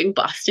dreamed of doing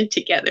Boston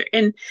together.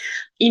 And,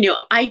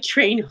 I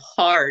train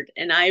hard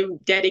and I'm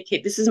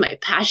dedicated. This is my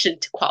passion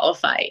to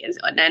qualify.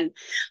 And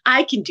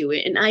I can do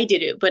it. And I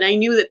did it. But I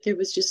knew that there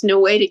was just no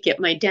way to get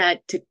my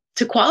dad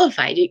to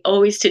qualify,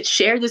 to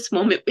share this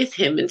moment with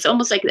him. It's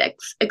almost like that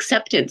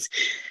acceptance.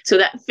 So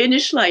that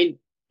finish line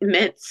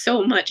meant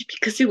so much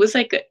because it was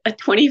like a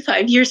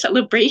 25-year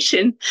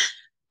celebration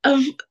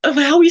of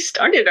how we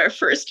started our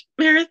first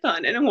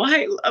marathon and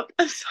why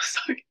I'm so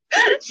sorry.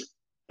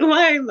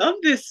 Why I love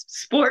this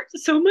sport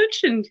so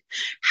much and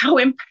how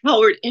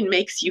empowered it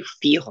makes you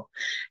feel.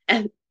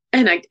 And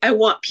I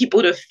want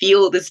people to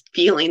feel this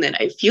feeling that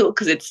I feel,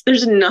 because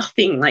there's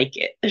nothing like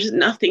it. There's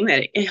nothing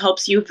that it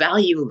helps you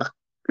value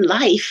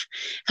life,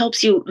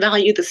 helps you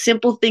value the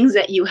simple things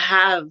that you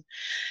have.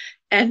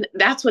 And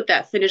that's what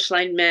that finish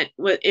line meant.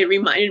 It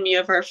reminded me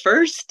of our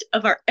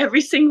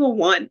every single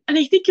one. And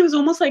I think it was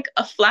almost like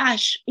a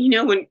flash,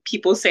 when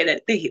people say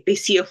that they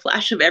see a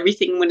flash of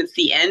everything when it's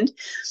the end.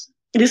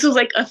 This was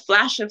like a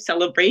flash of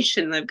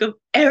celebration, like of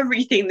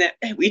everything that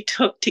we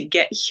took to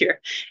get here,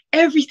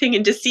 everything.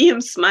 And to see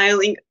him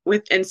smiling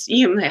and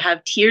see him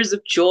have tears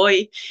of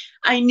joy,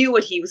 I knew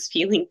what he was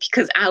feeling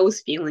because I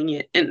was feeling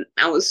it. And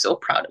I was so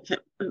proud of him.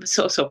 I was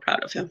so, so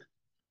proud of him.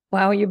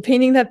 Wow, you're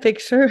painting that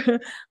picture.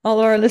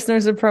 All our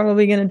listeners are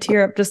probably going to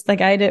tear up just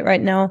like I did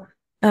right now.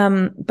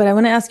 But I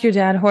want to ask your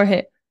dad,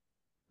 Jorge,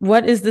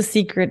 what is the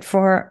secret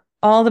for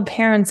all the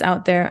parents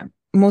out there?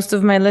 Most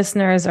of my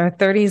listeners are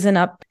 30s and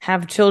up,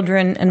 have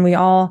children, and we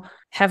all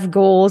have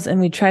goals and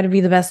we try to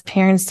be the best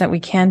parents that we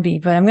can be.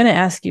 But I'm going to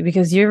ask you,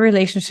 because your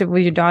relationship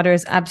with your daughter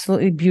is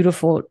absolutely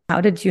beautiful. How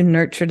did you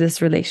nurture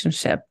this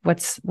relationship?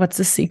 What's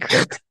the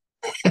secret?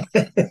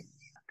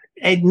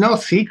 No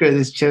secret.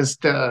 It's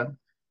just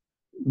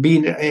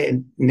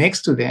being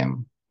next to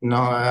them,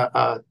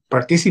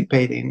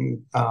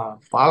 participating,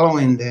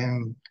 following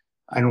them,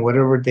 and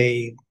whatever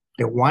they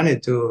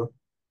wanted to.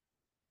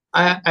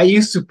 I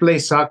used to play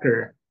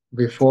soccer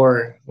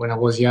before when I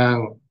was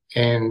young,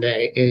 and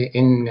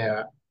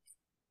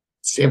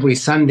every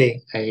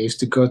Sunday I used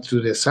to go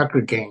to the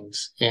soccer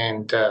games.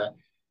 And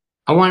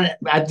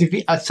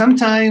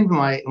sometimes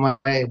my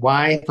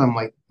wife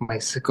and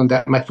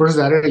my first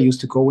daughter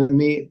used to go with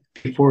me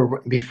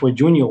before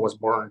Junior was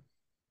born,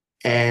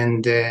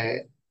 and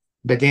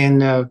but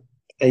then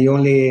I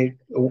only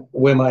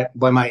went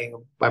by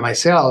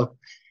myself.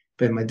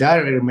 But my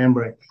daughter, I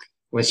remember,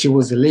 when she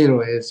was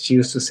little, she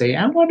used to say,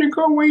 "I want to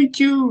go with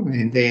you."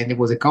 And then it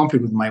was a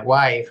conflict with my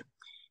wife.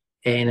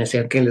 And I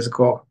said, "Okay, let's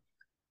go."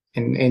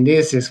 And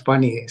this is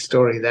funny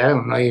story that I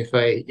don't know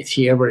if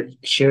she ever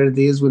shared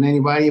this with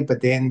anybody, but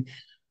then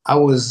I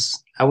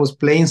was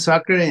playing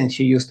soccer and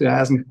she used to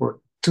ask me for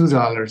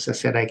 $2. I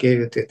said I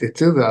gave it the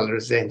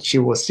 $2, and she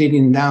was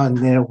sitting down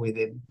there with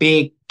a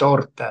big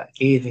torta,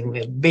 eating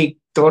a big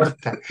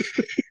torta.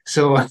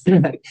 So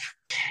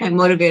I'm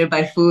motivated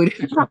by food.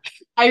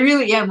 I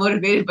really am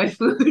motivated by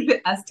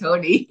food, as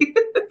Tony.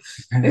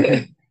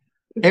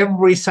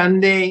 Every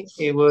Sunday,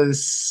 she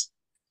was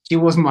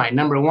my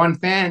number one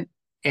fan,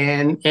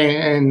 and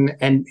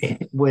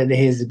with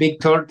his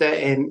big torta,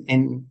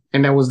 and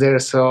I was there.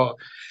 So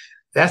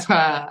that's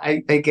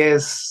why I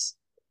guess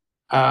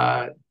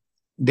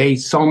they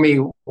saw me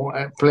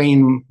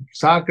playing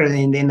soccer,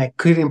 and then I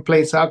couldn't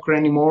play soccer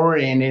anymore,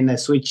 and then I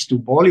switched to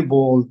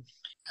volleyball.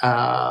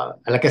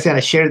 Like I said, I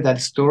shared that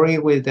story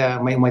with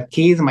my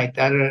kids. My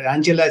daughter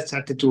Angela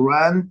started to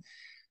run.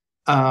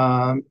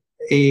 I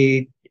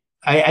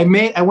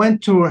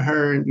went to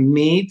her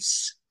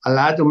meets, a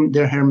lot of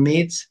her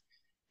meets,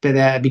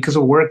 but because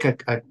of work,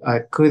 I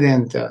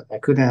couldn't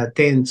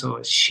attend.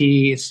 So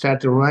she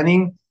started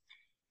running,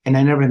 and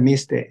I never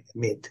missed a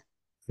meet.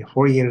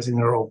 4 years in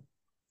a row,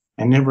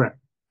 I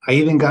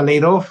even got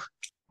laid off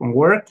from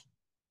work,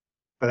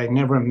 but I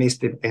never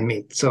missed a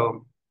meet.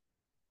 So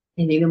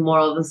I think the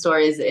moral of the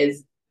story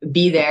is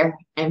be there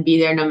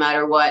no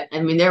matter what. I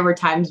mean, there were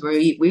times where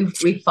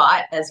we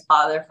fought as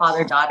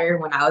father-daughter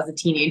when I was a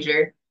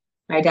teenager.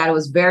 My dad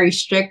was very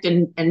strict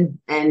and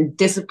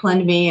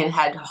disciplined me and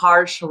had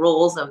harsh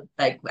rules of,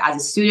 like, as a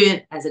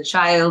student, as a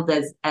child,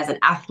 as an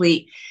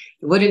athlete.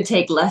 wouldn't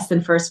take less than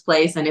first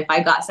place. And if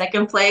I got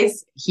second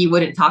place, he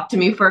wouldn't talk to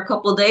me for a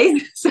couple of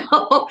days. So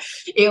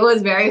it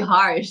was very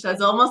harsh. So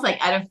it's almost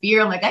like out of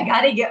fear, I'm like, I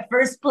got to get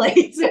first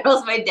place or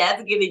else my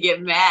dad's going to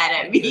get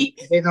mad at me.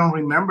 They don't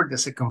remember the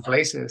second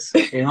places.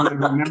 They only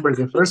remember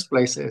the first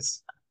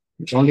places.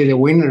 Only the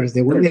winners.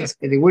 The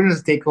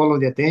winners take all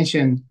of the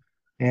attention.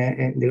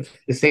 And the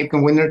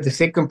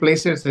second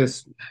placers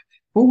is,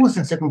 who was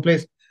in second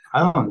place?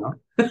 I don't know.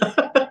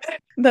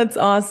 That's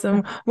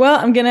awesome. Well,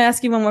 I'm going to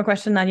ask you one more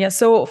question, Nadia.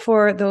 So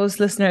for those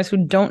listeners who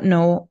don't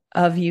know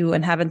of you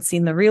and haven't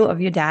seen the reel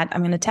of your dad, I'm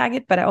going to tag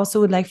it, but I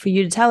also would like for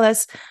you to tell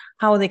us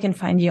how they can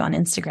find you on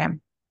Instagram.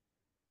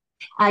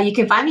 You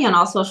can find me on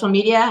all social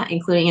media,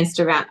 including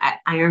Instagram at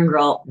Iron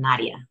Girl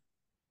Nadia.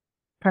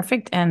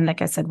 Perfect. And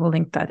like I said, we'll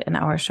link that in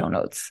our show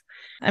notes.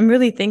 I'm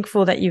really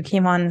thankful that you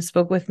came on and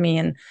spoke with me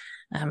and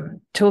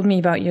told me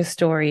about your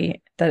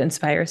story that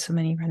inspires so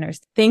many runners.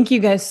 Thank you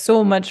guys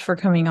so much for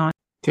coming on.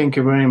 Thank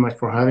you very much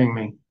for having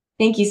me.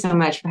 Thank you so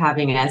much for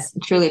having us.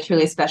 Truly,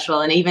 truly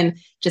special. And even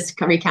just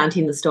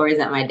recounting the stories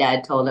that my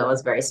dad told, it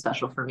was very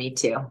special for me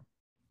too.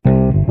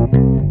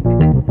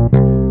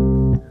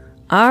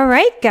 All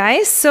right,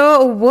 guys.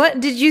 So what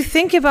did you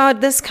think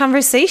about this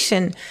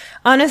conversation?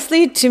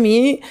 Honestly, to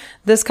me,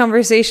 this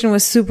conversation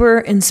was super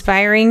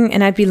inspiring,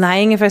 and I'd be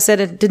lying if I said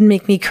it didn't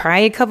make me cry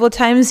a couple of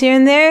times here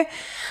and there.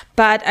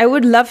 But I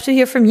would love to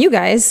hear from you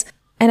guys.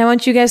 And I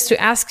want you guys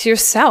to ask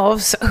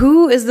yourselves,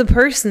 who is the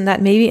person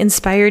that maybe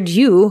inspired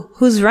you?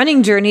 Whose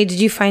running journey did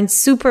you find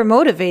super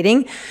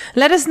motivating?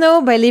 Let us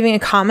know by leaving a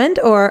comment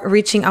or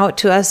reaching out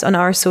to us on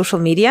our social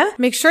media.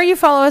 Make sure you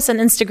follow us on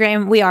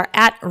Instagram. We are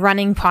at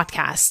Running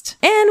Podcast.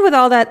 And with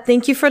all that,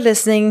 thank you for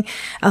listening.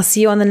 I'll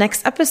see you on the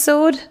next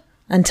episode.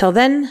 Until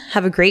then,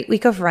 have a great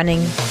week of running.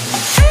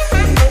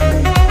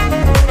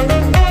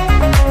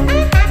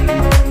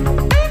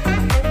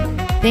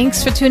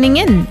 Thanks for tuning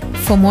in.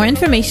 For more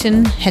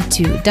information, head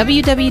to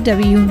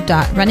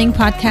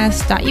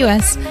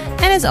www.runningpodcast.us.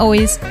 And as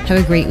always, have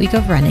a great week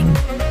of running.